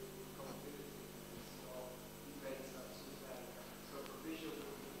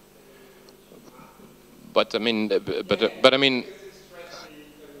 But I mean, but I mean,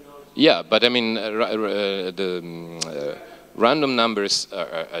 yeah. But I mean, random numbers.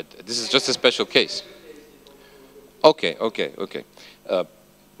 This is just a special case. Okay.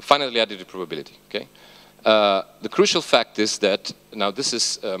 Finally additive probability. Okay. The crucial fact is that now this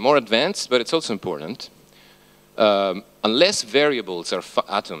is more advanced, but it's also important. Unless variables are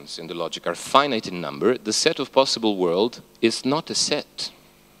atoms in the logic are finite in number, the set of possible world is not a set.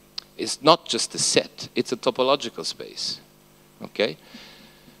 It's not just a set, it's a topological space, okay?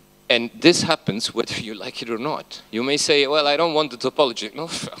 And this happens whether you like it or not. You may say, well, I don't want the topology. No,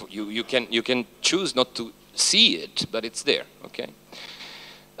 you can choose not to see it, but it's there, okay?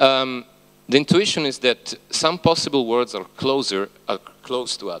 The intuition is that some possible worlds are close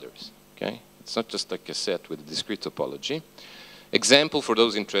to others, okay? It's not just like a set with a discrete topology. Example for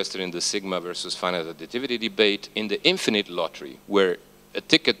those interested in the sigma versus finite additivity debate, in the infinite lottery, where a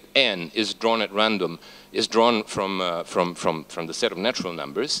ticket n is drawn at random, is drawn from the set of natural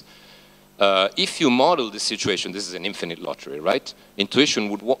numbers. If you model this situation, this is an infinite lottery, right? Intuition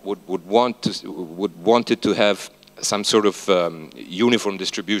would want it to have some sort of uniform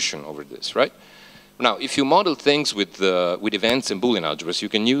distribution over this, right? Now, if you model things with events and Boolean algebras, you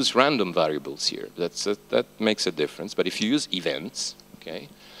can use random variables here. That makes a difference. But if you use events, okay,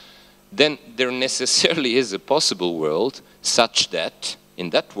 then there necessarily is a possible world such that in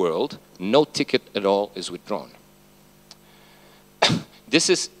that world, no ticket at all is withdrawn.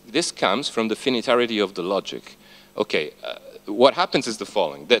 This comes from the finitarity of the logic. Okay, what happens is the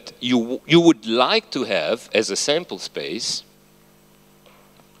following, that you would like to have as a sample space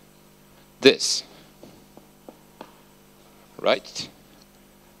this, right?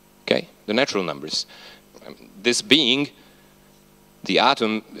 Okay, the natural numbers. This being the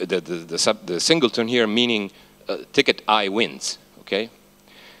atom, the singleton here, meaning ticket I wins, okay?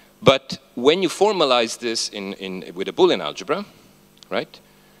 But when you formalize this with a Boolean algebra, right,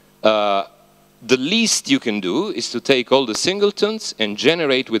 the least you can do is to take all the singletons and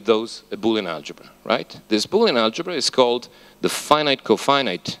generate with those a Boolean algebra, right? This Boolean algebra is called the finite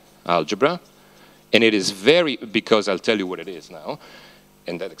cofinite algebra, and it is because I'll tell you what it is now,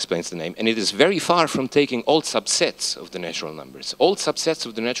 and that explains the name, and it is very far from taking all subsets of the natural numbers. All subsets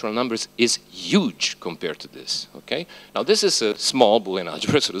of the natural numbers is huge compared to this, okay? Now this is a small Boolean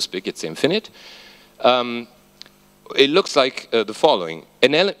algebra, so to speak, it's infinite. It looks like the following. A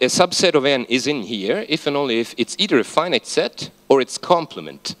subset of n is in here if and only if it's either a finite set or its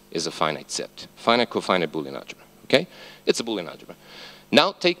complement is a finite set. Finite cofinite Boolean algebra, okay? It's a Boolean algebra.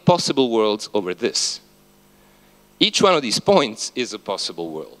 Now take possible worlds over this. Each one of these points is a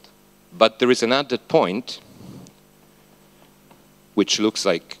possible world, but there is an added point which looks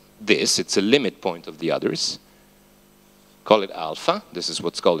like this. It's a limit point of the others. Call it alpha. This is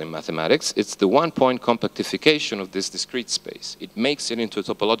what's called in mathematics. It's the one-point compactification of this discrete space. It makes it into a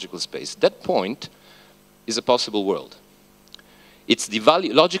topological space. That point is a possible world. It's the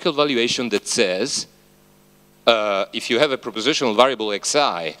logical valuation that says, if you have a propositional variable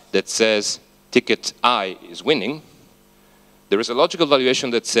xi that says ticket I is winning, there is a logical valuation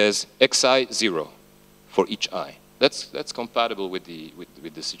that says xi 0 for each I. That's compatible with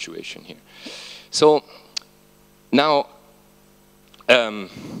the situation here. So now,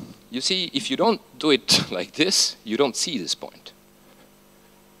 you see, if you don't do it like this, you don't see this point.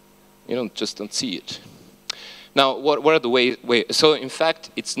 You just don't see it. Now, what are the ways? So in fact,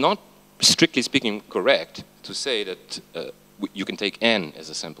 it's not strictly speaking correct to say that you can take n as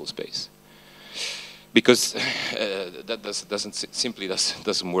a sample space, because that simply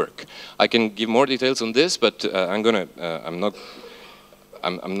doesn't work. I can give more details on this, but I'm going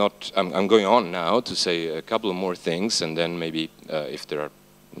on now to say a couple of more things, and then maybe if there are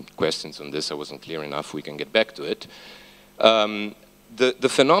questions on this, I wasn't clear enough, we can get back to it. The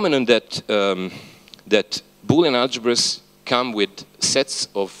phenomenon that Boolean algebras come with sets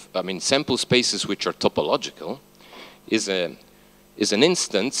of, sample spaces which are topological is an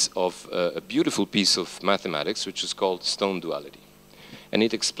instance of a beautiful piece of mathematics which is called stone duality. And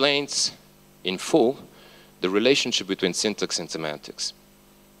it explains in full the relationship between syntax and semantics.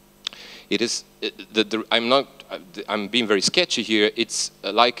 It is, I'm being very sketchy here, it's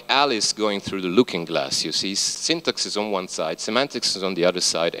like Alice going through the looking glass. You see, syntax is on one side, semantics is on the other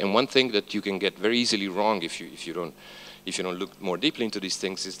side, and one thing that you can get very easily wrong if you don't look more deeply into these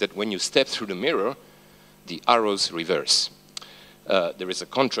things is that when you step through the mirror, the arrows reverse. there is a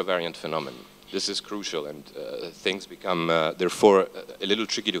contravariant phenomenon. This is crucial, and things become, therefore, a little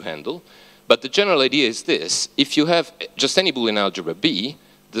tricky to handle. But the general idea is this. If you have just any Boolean algebra B,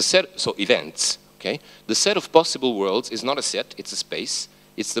 the set, so events, okay, the set of possible worlds is not a set, it's a space.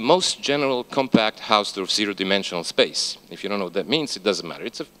 It's the most general compact Hausdorff zero-dimensional space. If you don't know what that means, it doesn't matter.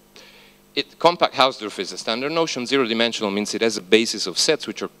 Compact Hausdorff is a standard notion. Zero-dimensional means it has a basis of sets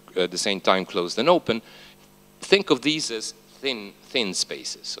which are at the same time closed and open. Think of these as thin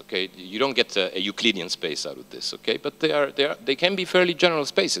spaces, okay? You don't get a Euclidean space out of this, okay? But they can be fairly general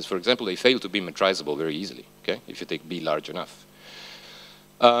spaces. For example, they fail to be metrizable very easily, okay? If you take B large enough.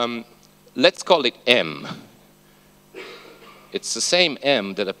 Let's call it M. It's the same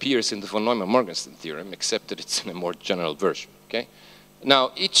M that appears in the von Neumann-Morgenstern theorem, except that it's in a more general version, okay?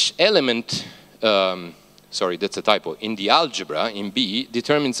 Now, each element, sorry, that's a typo, in the algebra, in B,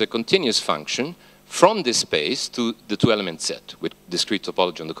 determines a continuous function from this space to the two-element set with discrete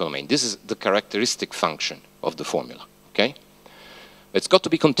topology on the codomain. This is the characteristic function of the formula, okay? It's got to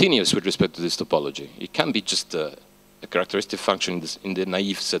be continuous with respect to this topology. It can't be just a characteristic function in the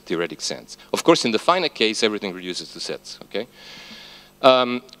naive set-theoretic sense. Of course, in the finite case, everything reduces to sets, okay?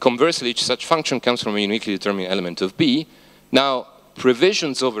 Conversely, each such function comes from a uniquely determined element of B. Now,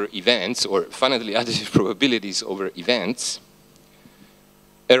 provisions over events, or finitely additive probabilities over events,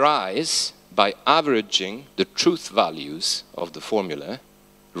 arise by averaging the truth values of the formula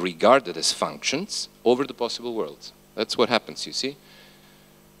regarded as functions over the possible worlds. That's what happens, you see?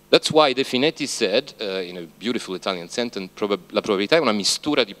 That's why De Finetti said, in a beautiful Italian sentence, la probabilità è una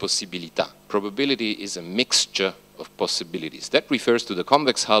mistura di possibilità. Probability is a mixture of possibilities. That refers to the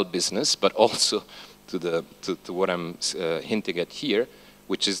convex hull business, but also to what I'm hinting at here,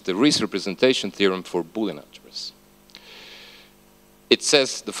 which is the Riesz representation theorem for Boolean algebras. It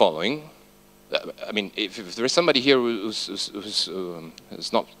says the following. I mean, if there is somebody here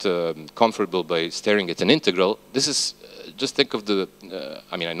who's not comfortable by staring at an integral, this is, just think of the,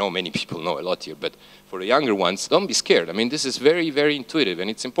 I mean, I know many people know a lot here, but for the younger ones, don't be scared. I mean, this is very, very intuitive, and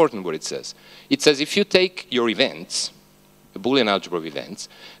it's important what it says. It says if you take your events, a Boolean algebra of events,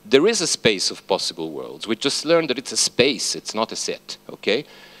 there is a space of possible worlds. We just learned that it's a space, it's not a set, okay?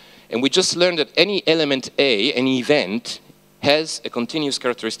 And we just learned that any element A, any event, has a continuous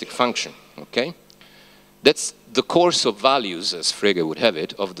characteristic function, okay? That's the course of values, as Frege would have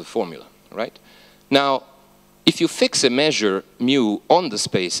it, of the formula, right? Now, if you fix a measure mu on the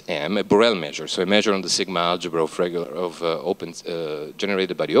space M, a Borel measure, so a measure on the sigma algebra of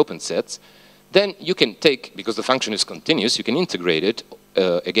generated by the open sets, then you can take, because the function is continuous, you can integrate it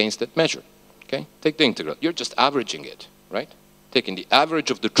against that measure, okay? Take the integral. You're just averaging it, right? Taking the average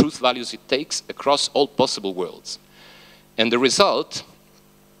of the truth values it takes across all possible worlds. And the result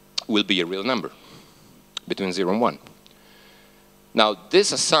will be a real number between 0 and 1. Now,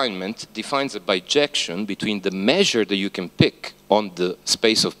 this assignment defines a bijection between the measure that you can pick on the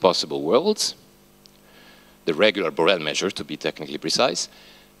space of possible worlds, the regular Borel measure, to be technically precise,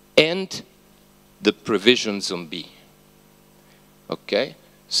 and the provisions on B. Okay?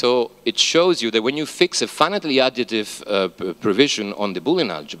 So it shows you that when you fix a finitely additive provision on the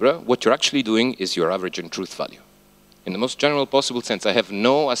Boolean algebra, what you're actually doing is you're averaging truth value. In the most general possible sense, I have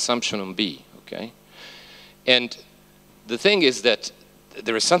no assumption on B, okay? And the thing is that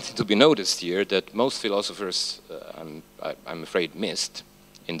there is something to be noticed here that most philosophers, I'm afraid, missed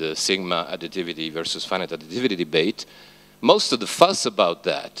in the sigma additivity versus finite additivity debate. Most of the fuss about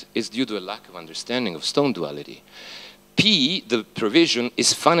that is due to a lack of understanding of stone duality. P, the provision,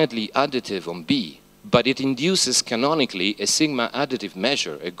 is finitely additive on B, but it induces canonically a sigma additive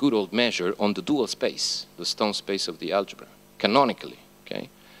measure, a good old measure, on the dual space, the stone space of the algebra, canonically, okay?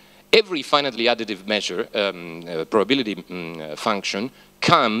 Every finitely additive measure, probability function,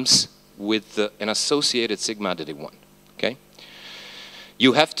 comes with an associated sigma additive one, okay?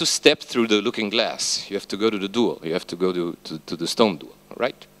 You have to step through the looking glass. You have to go to the dual. You have to go to the stone dual,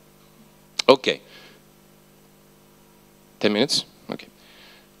 right? Okay. 10 minutes? Okay.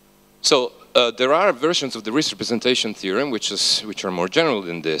 So, there are versions of the Riesz representation theorem which are more general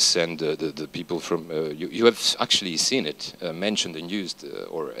than this, and the people from you have actually seen it mentioned and used,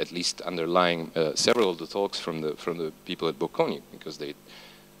 or at least underlying several of the talks from the people at Bocconi, because they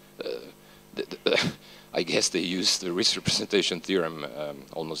I guess they use the Riesz representation theorem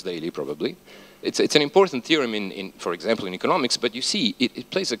almost daily, probably. It's an important theorem in for example in economics, but you see it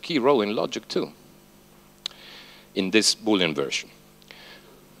plays a key role in logic too. In this Boolean version.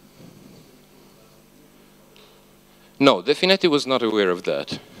 No, De Finetti was not aware of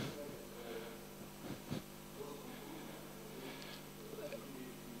that.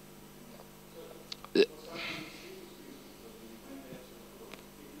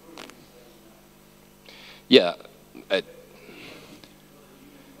 Yeah.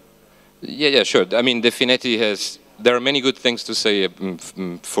 Yeah, sure. I mean, Definetti has... There are many good things to say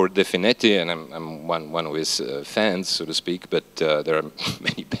for Definetti, and I'm one of his fans, so to speak, but there are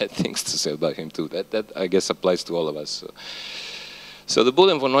many bad things to say about him too. That I guess applies to all of us. So the Boole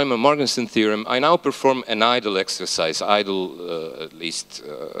and von Neumann-Morgenstern theorem, I now perform an idle exercise, idle at least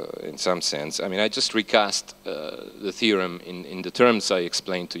in some sense. I mean, I just recast the theorem in the terms I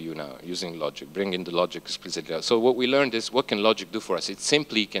explained to you now, using logic, bringing the logic explicitly out. So what we learned is, what can logic do for us? It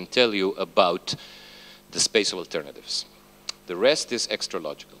simply can tell you about the space of alternatives. The rest is extra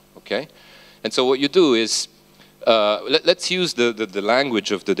logical, okay? And so what you do is, let's use the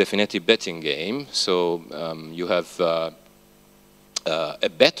language of the Definetti betting game. So you have a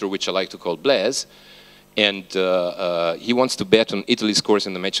bettor, which I like to call Blaise, and he wants to bet on Italy's course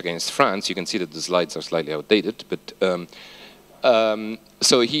in the match against France. You can see that the slides are slightly outdated, but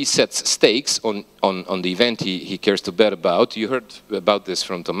so he sets stakes on the event he cares to bet about. You heard about this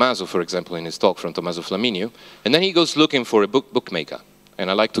from Tommaso, for example, in his talk from Tommaso Flaminio. And then he goes looking for a bookmaker. And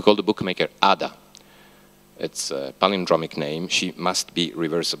I like to call the bookmaker Ada. It's a palindromic name. She must be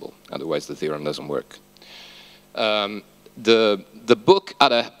reversible. Otherwise, the theorem doesn't work. The book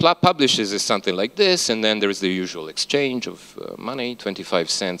Ada publishes is something like this, and then there is the usual exchange of money,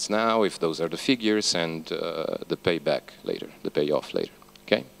 25 cents now, if those are the figures, and the payback later, the payoff later.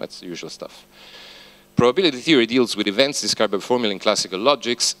 Okay, that's the usual stuff. Probability theory deals with events described by formula in classical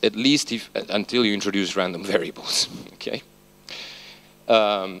logics, at least until you introduce random variables. Okay.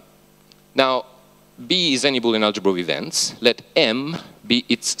 Now, B is any Boolean algebra of events. Let M be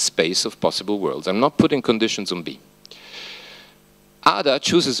its space of possible worlds. I'm not putting conditions on B. Ada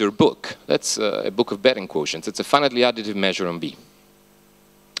chooses her book. That's a book of betting quotients. It's a finitely additive measure on B.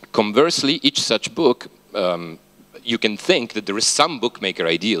 Conversely, each such book, you can think that there is some bookmaker,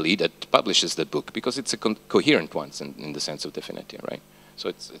 ideally, that publishes that book, because it's a coherent one in the sense of Definetti, right? So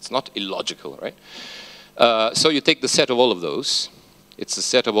it's not illogical, right? So you take the set of all of those. It's a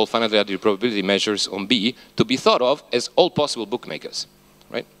set of all finitely additive probability measures on B to be thought of as all possible bookmakers,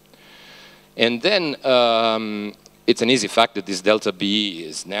 right? And then it's an easy fact that this delta B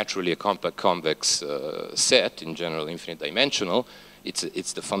is naturally a compact convex set, in general infinite dimensional.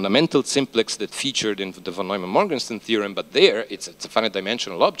 It's the fundamental simplex that featured in the von Neumann-Morgenstern theorem, but there it's a finite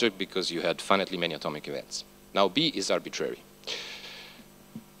dimensional object because you had finitely many atomic events. Now B is arbitrary.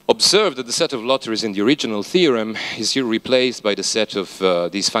 Observe that the set of lotteries in the original theorem is here replaced by the set of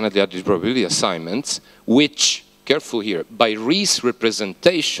these finitely additive probability assignments, which, careful here, by Riesz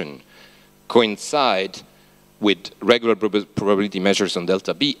representation coincide with regular probability measures on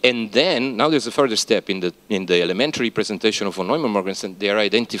delta B, and then, now there's a further step in the elementary presentation of von Neumann-Morgenstern, they are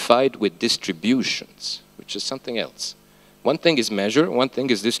identified with distributions, which is something else. One thing is measure, one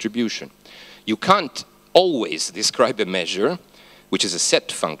thing is distribution. You can't always describe a measure, which is a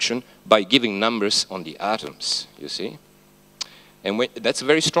set function, by giving numbers on the atoms, you see? And that's a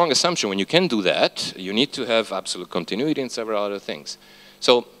very strong assumption. When you can do that, you need to have absolute continuity and several other things.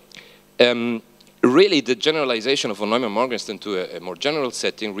 So, really, the generalization of von Neumann-Morgenstern to a more general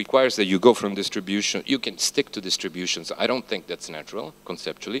setting requires that you go from distribution. You can stick to distributions. I don't think that's natural,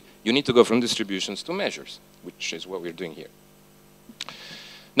 conceptually. You need to go from distributions to measures, which is what we're doing here.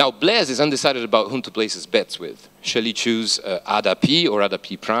 Now, Blaise is undecided about whom to place his bets with. Shall he choose Ada P or Ada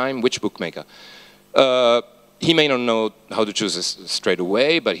P prime? Which bookmaker? He may not know how to choose straight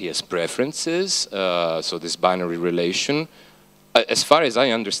away, but he has preferences. So this binary relation. As far as I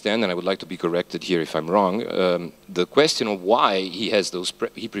understand, and I would like to be corrected here if I'm wrong, the question of why he has those,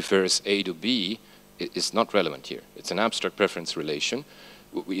 he prefers A to B is not relevant here. It's an abstract preference relation.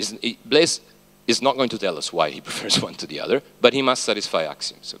 Blaise is not going to tell us why he prefers one to the other, but he must satisfy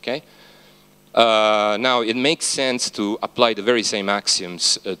axioms, okay? Now, it makes sense to apply the very same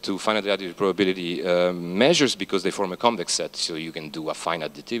axioms to finitely additive probability measures because they form a convex set, so you can do affine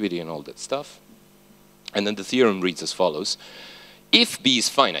additivity and all that stuff. And then the theorem reads as follows. If B is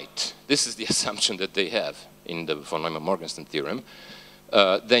finite, this is the assumption that they have in the von Neumann-Morgenstern theorem,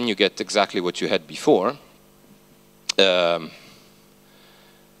 then you get exactly what you had before. And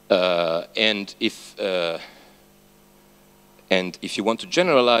if you want to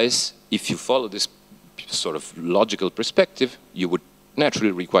generalize, if you follow this sort of logical perspective, you would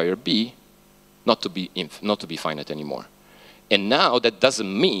naturally require B not to be finite anymore. And now that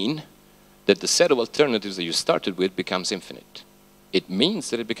doesn't mean that the set of alternatives that you started with becomes infinite. It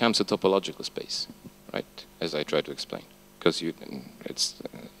means that it becomes a topological space, right? As I try to explain,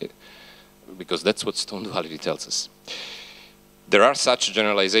 because that's what stone duality tells us. There are such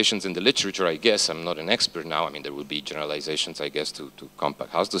generalizations in the literature, I guess. I'm not an expert now. I mean, there will be generalizations, I guess, to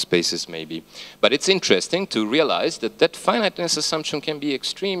compact Hausdorff spaces, maybe. But it's interesting to realize that that finiteness assumption can be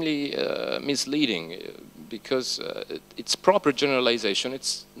extremely misleading because its proper generalization,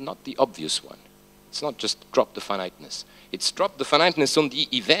 it's not the obvious one. It's not just drop the finiteness. It's drop the finiteness on the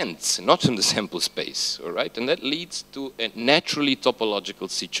events, not on the sample space, all right? And that leads to a naturally topological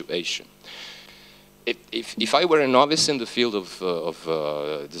situation. If I were a novice in the field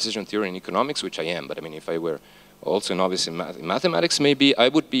of decision theory and economics, which I am, but I mean, if I were also a novice in mathematics, maybe I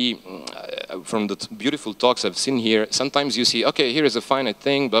would be, from the beautiful talks I've seen here, sometimes you see, okay, here is a finite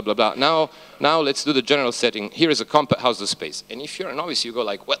thing, blah, blah, blah. Now let's do the general setting. Here is a compact Hausdorff space. And if you're a novice, you go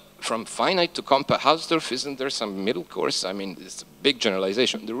like, well, from finite to compact Hausdorff, isn't there some middle course? I mean, it's a big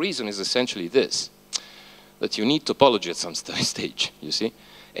generalization. The reason is essentially this, that you need topology at some stage, you see?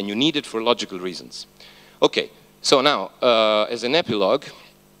 And you need it for logical reasons. Okay, so now, as an epilogue,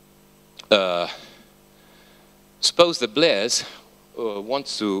 suppose that Blaise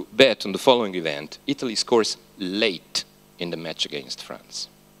wants to bet on the following event. Italy scores late in the match against France.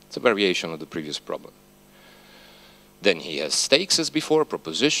 It's a variation of the previous problem. Then he has stakes as before,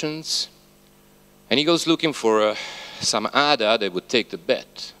 propositions, and he goes looking for some ADA that would take the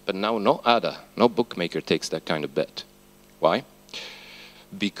bet. But now no ADA, no bookmaker takes that kind of bet. Why?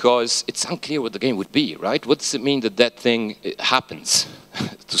 Because it's unclear what the game would be, right? What does it mean that that thing happens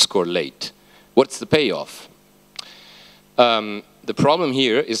to score late? What's the payoff? The problem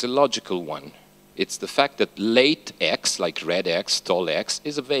here is a logical one. It's the fact that late X, like red X, tall X,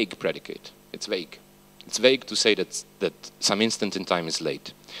 is a vague predicate. It's vague. It's vague to say that some instant in time is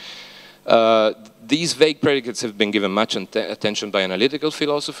late. These vague predicates have been given much attention by analytical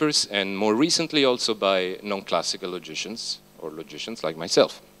philosophers and more recently also by non-classical logicians, or logicians like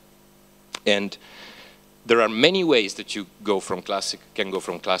myself. And there are many ways that you can go from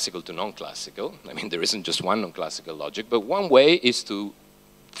classical to non-classical. I mean, there isn't just one non-classical logic, but one way is to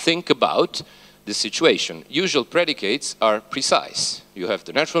think about the situation. Usual predicates are precise. You have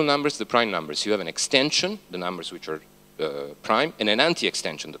the natural numbers, the prime numbers. You have an extension, the numbers which are prime, and an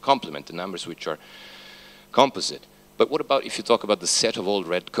anti-extension, the complement, the numbers which are composite. But what about if you talk about the set of all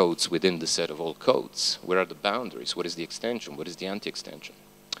red codes within the set of all codes? Where are the boundaries? What is the extension? What is the anti-extension?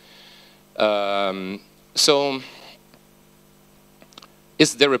 So,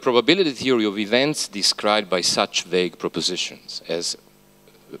 is there a probability theory of events described by such vague propositions as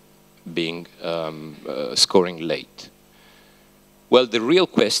being scoring late? Well, the real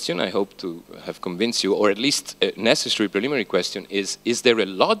question, I hope to have convinced you, or at least a necessary preliminary question, is there a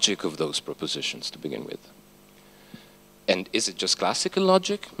logic of those propositions to begin with? And is it just classical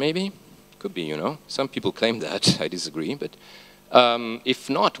logic, maybe? Could be, you know. Some people claim that. I disagree. But if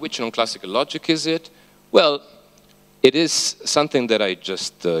not, which non-classical logic is it? Well, it is something that I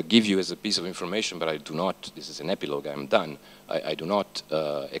just give you as a piece of information, but I do not, this is an epilogue, I'm done. I do not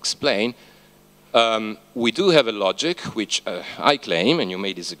explain. We do have a logic, which I claim, and you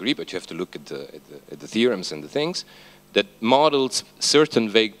may disagree, but you have to look at the theorems and the things, that models certain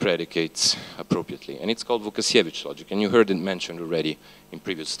vague predicates appropriately. And it's called Vukasiewicz logic, and you heard it mentioned already in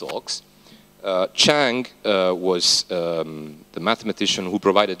previous talks. Chang was the mathematician who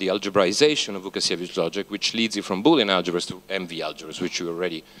provided the algebraization of Vukasiewicz logic, which leads you from Boolean algebras to MV algebras, which you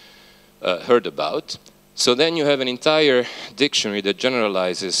already heard about. So then you have an entire dictionary that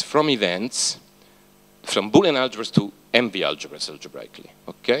generalizes from events, from Boolean algebras to MV algebras algebraically,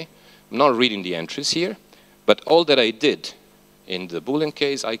 okay? I'm not reading the entries here, but all that I did in the Boolean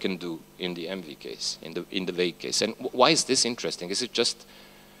case, I can do in the MV case, in the vague case. And why is this interesting? Is it just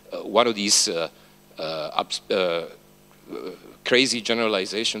one of these crazy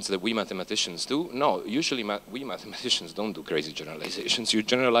generalizations that we mathematicians do? No, usually we mathematicians don't do crazy generalizations. You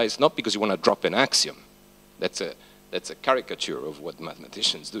generalize not because you want to drop an axiom. That's a caricature of what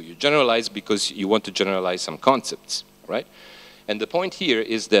mathematicians do. You generalize because you want to generalize some concepts, right? And the point here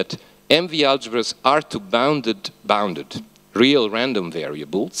is that MV algebras are to bounded real random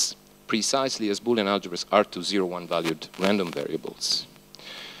variables, precisely as Boolean algebras are to 0-1 valued random variables.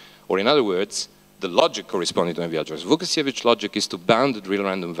 Or in other words, the logic corresponding to MV algebras. Vukasiewicz logic is to bounded real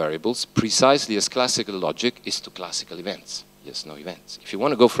random variables, precisely as classical logic is to classical events. Yes, no events. If you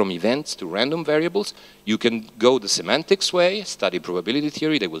want to go from events to random variables, you can go the semantics way, study probability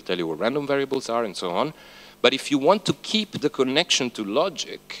theory, they will tell you what random variables are and so on. But if you want to keep the connection to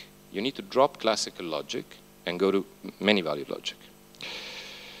logic, you need to drop classical logic and go to many-valued logic.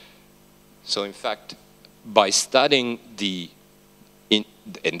 So in fact, by studying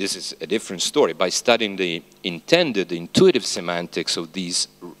and this is a different story, by studying the intended, intuitive semantics of these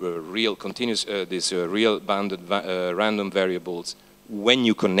real continuous, these real bounded random variables, when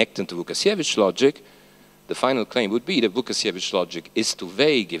you connect them to Vukašević logic, the final claim would be that Vukašević logic is to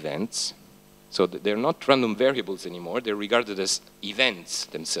vague events, so that they're not random variables anymore, they're regarded as events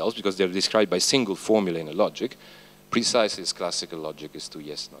themselves, because they're described by single formula in a logic, precisely as classical logic is to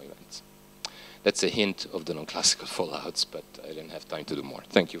yes-no events. That's a hint of the non-classical fallouts, but I didn't have time to do more.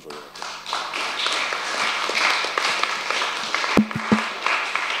 Thank you for your attention.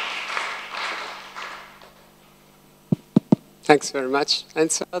 Thanks very much.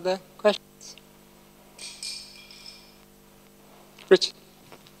 And so other questions? Richard.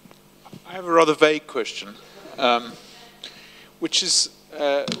 I have a rather vague question, which is,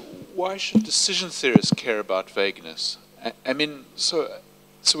 why should decision theorists care about vagueness? I mean,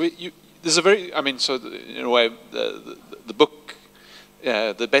 there's a very, I mean, so in a way, the book,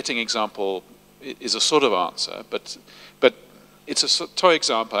 the betting example is a sort of answer, but it's a toy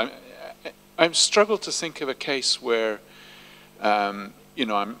example. I'm struggle to think of a case where, you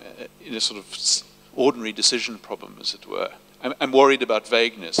know, I'm in a sort of ordinary decision problem, as it were. I'm worried about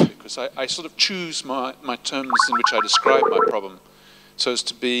vagueness because I sort of choose my terms in which I describe my problem so as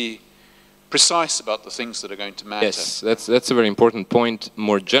to be precise about the things that are going to matter. Yes, that's a very important point.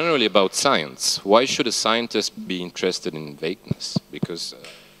 More generally about science, why should a scientist be interested in vagueness? Because, in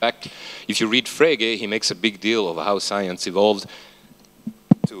fact, if you read Frege, he makes a big deal of how science evolved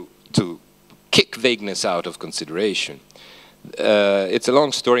to kick vagueness out of consideration. It's a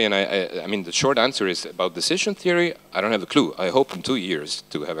long story, and I mean, the short answer is about decision theory, I don't have a clue. I hope in 2 years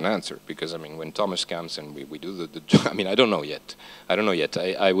to have an answer, because, I mean, when Thomas comes and we do I mean, I don't know yet. I don't know yet.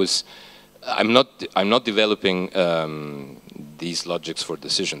 I'm not developing these logics for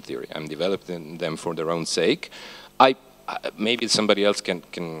decision theory. I'm developing them for their own sake. Maybe somebody else can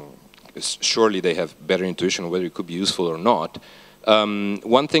surely they have better intuition whether it could be useful or not.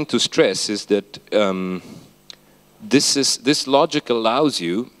 One thing to stress is that this logic allows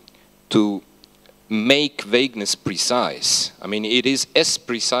you to make vagueness precise. I mean, it is as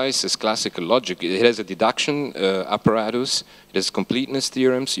precise as classical logic. It has a deduction apparatus, it has completeness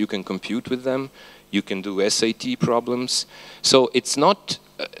theorems, you can compute with them, you can do SAT problems. So it's not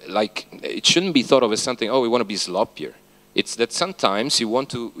like, it shouldn't be thought of as something, oh, we want to be sloppier. It's that sometimes you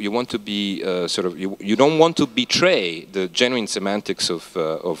want to be sort of, you don't want to betray the genuine semantics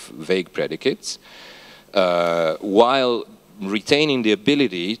of vague predicates, while retaining the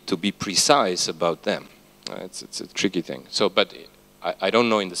ability to be precise about them. It's a tricky thing. So, but I don't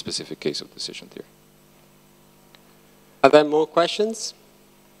know in the specific case of decision theory. Are there more questions?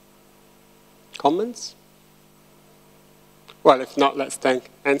 Comments? Well, if not, let's thank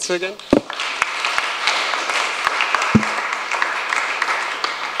Enzo again.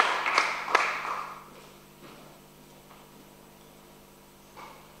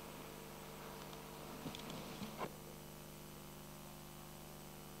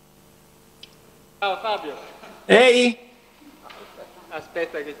 Ciao Fabio. Ehi!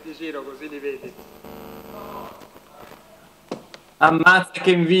 Aspetta che ti giro così li vedi. Ammazza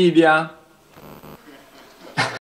che invidia!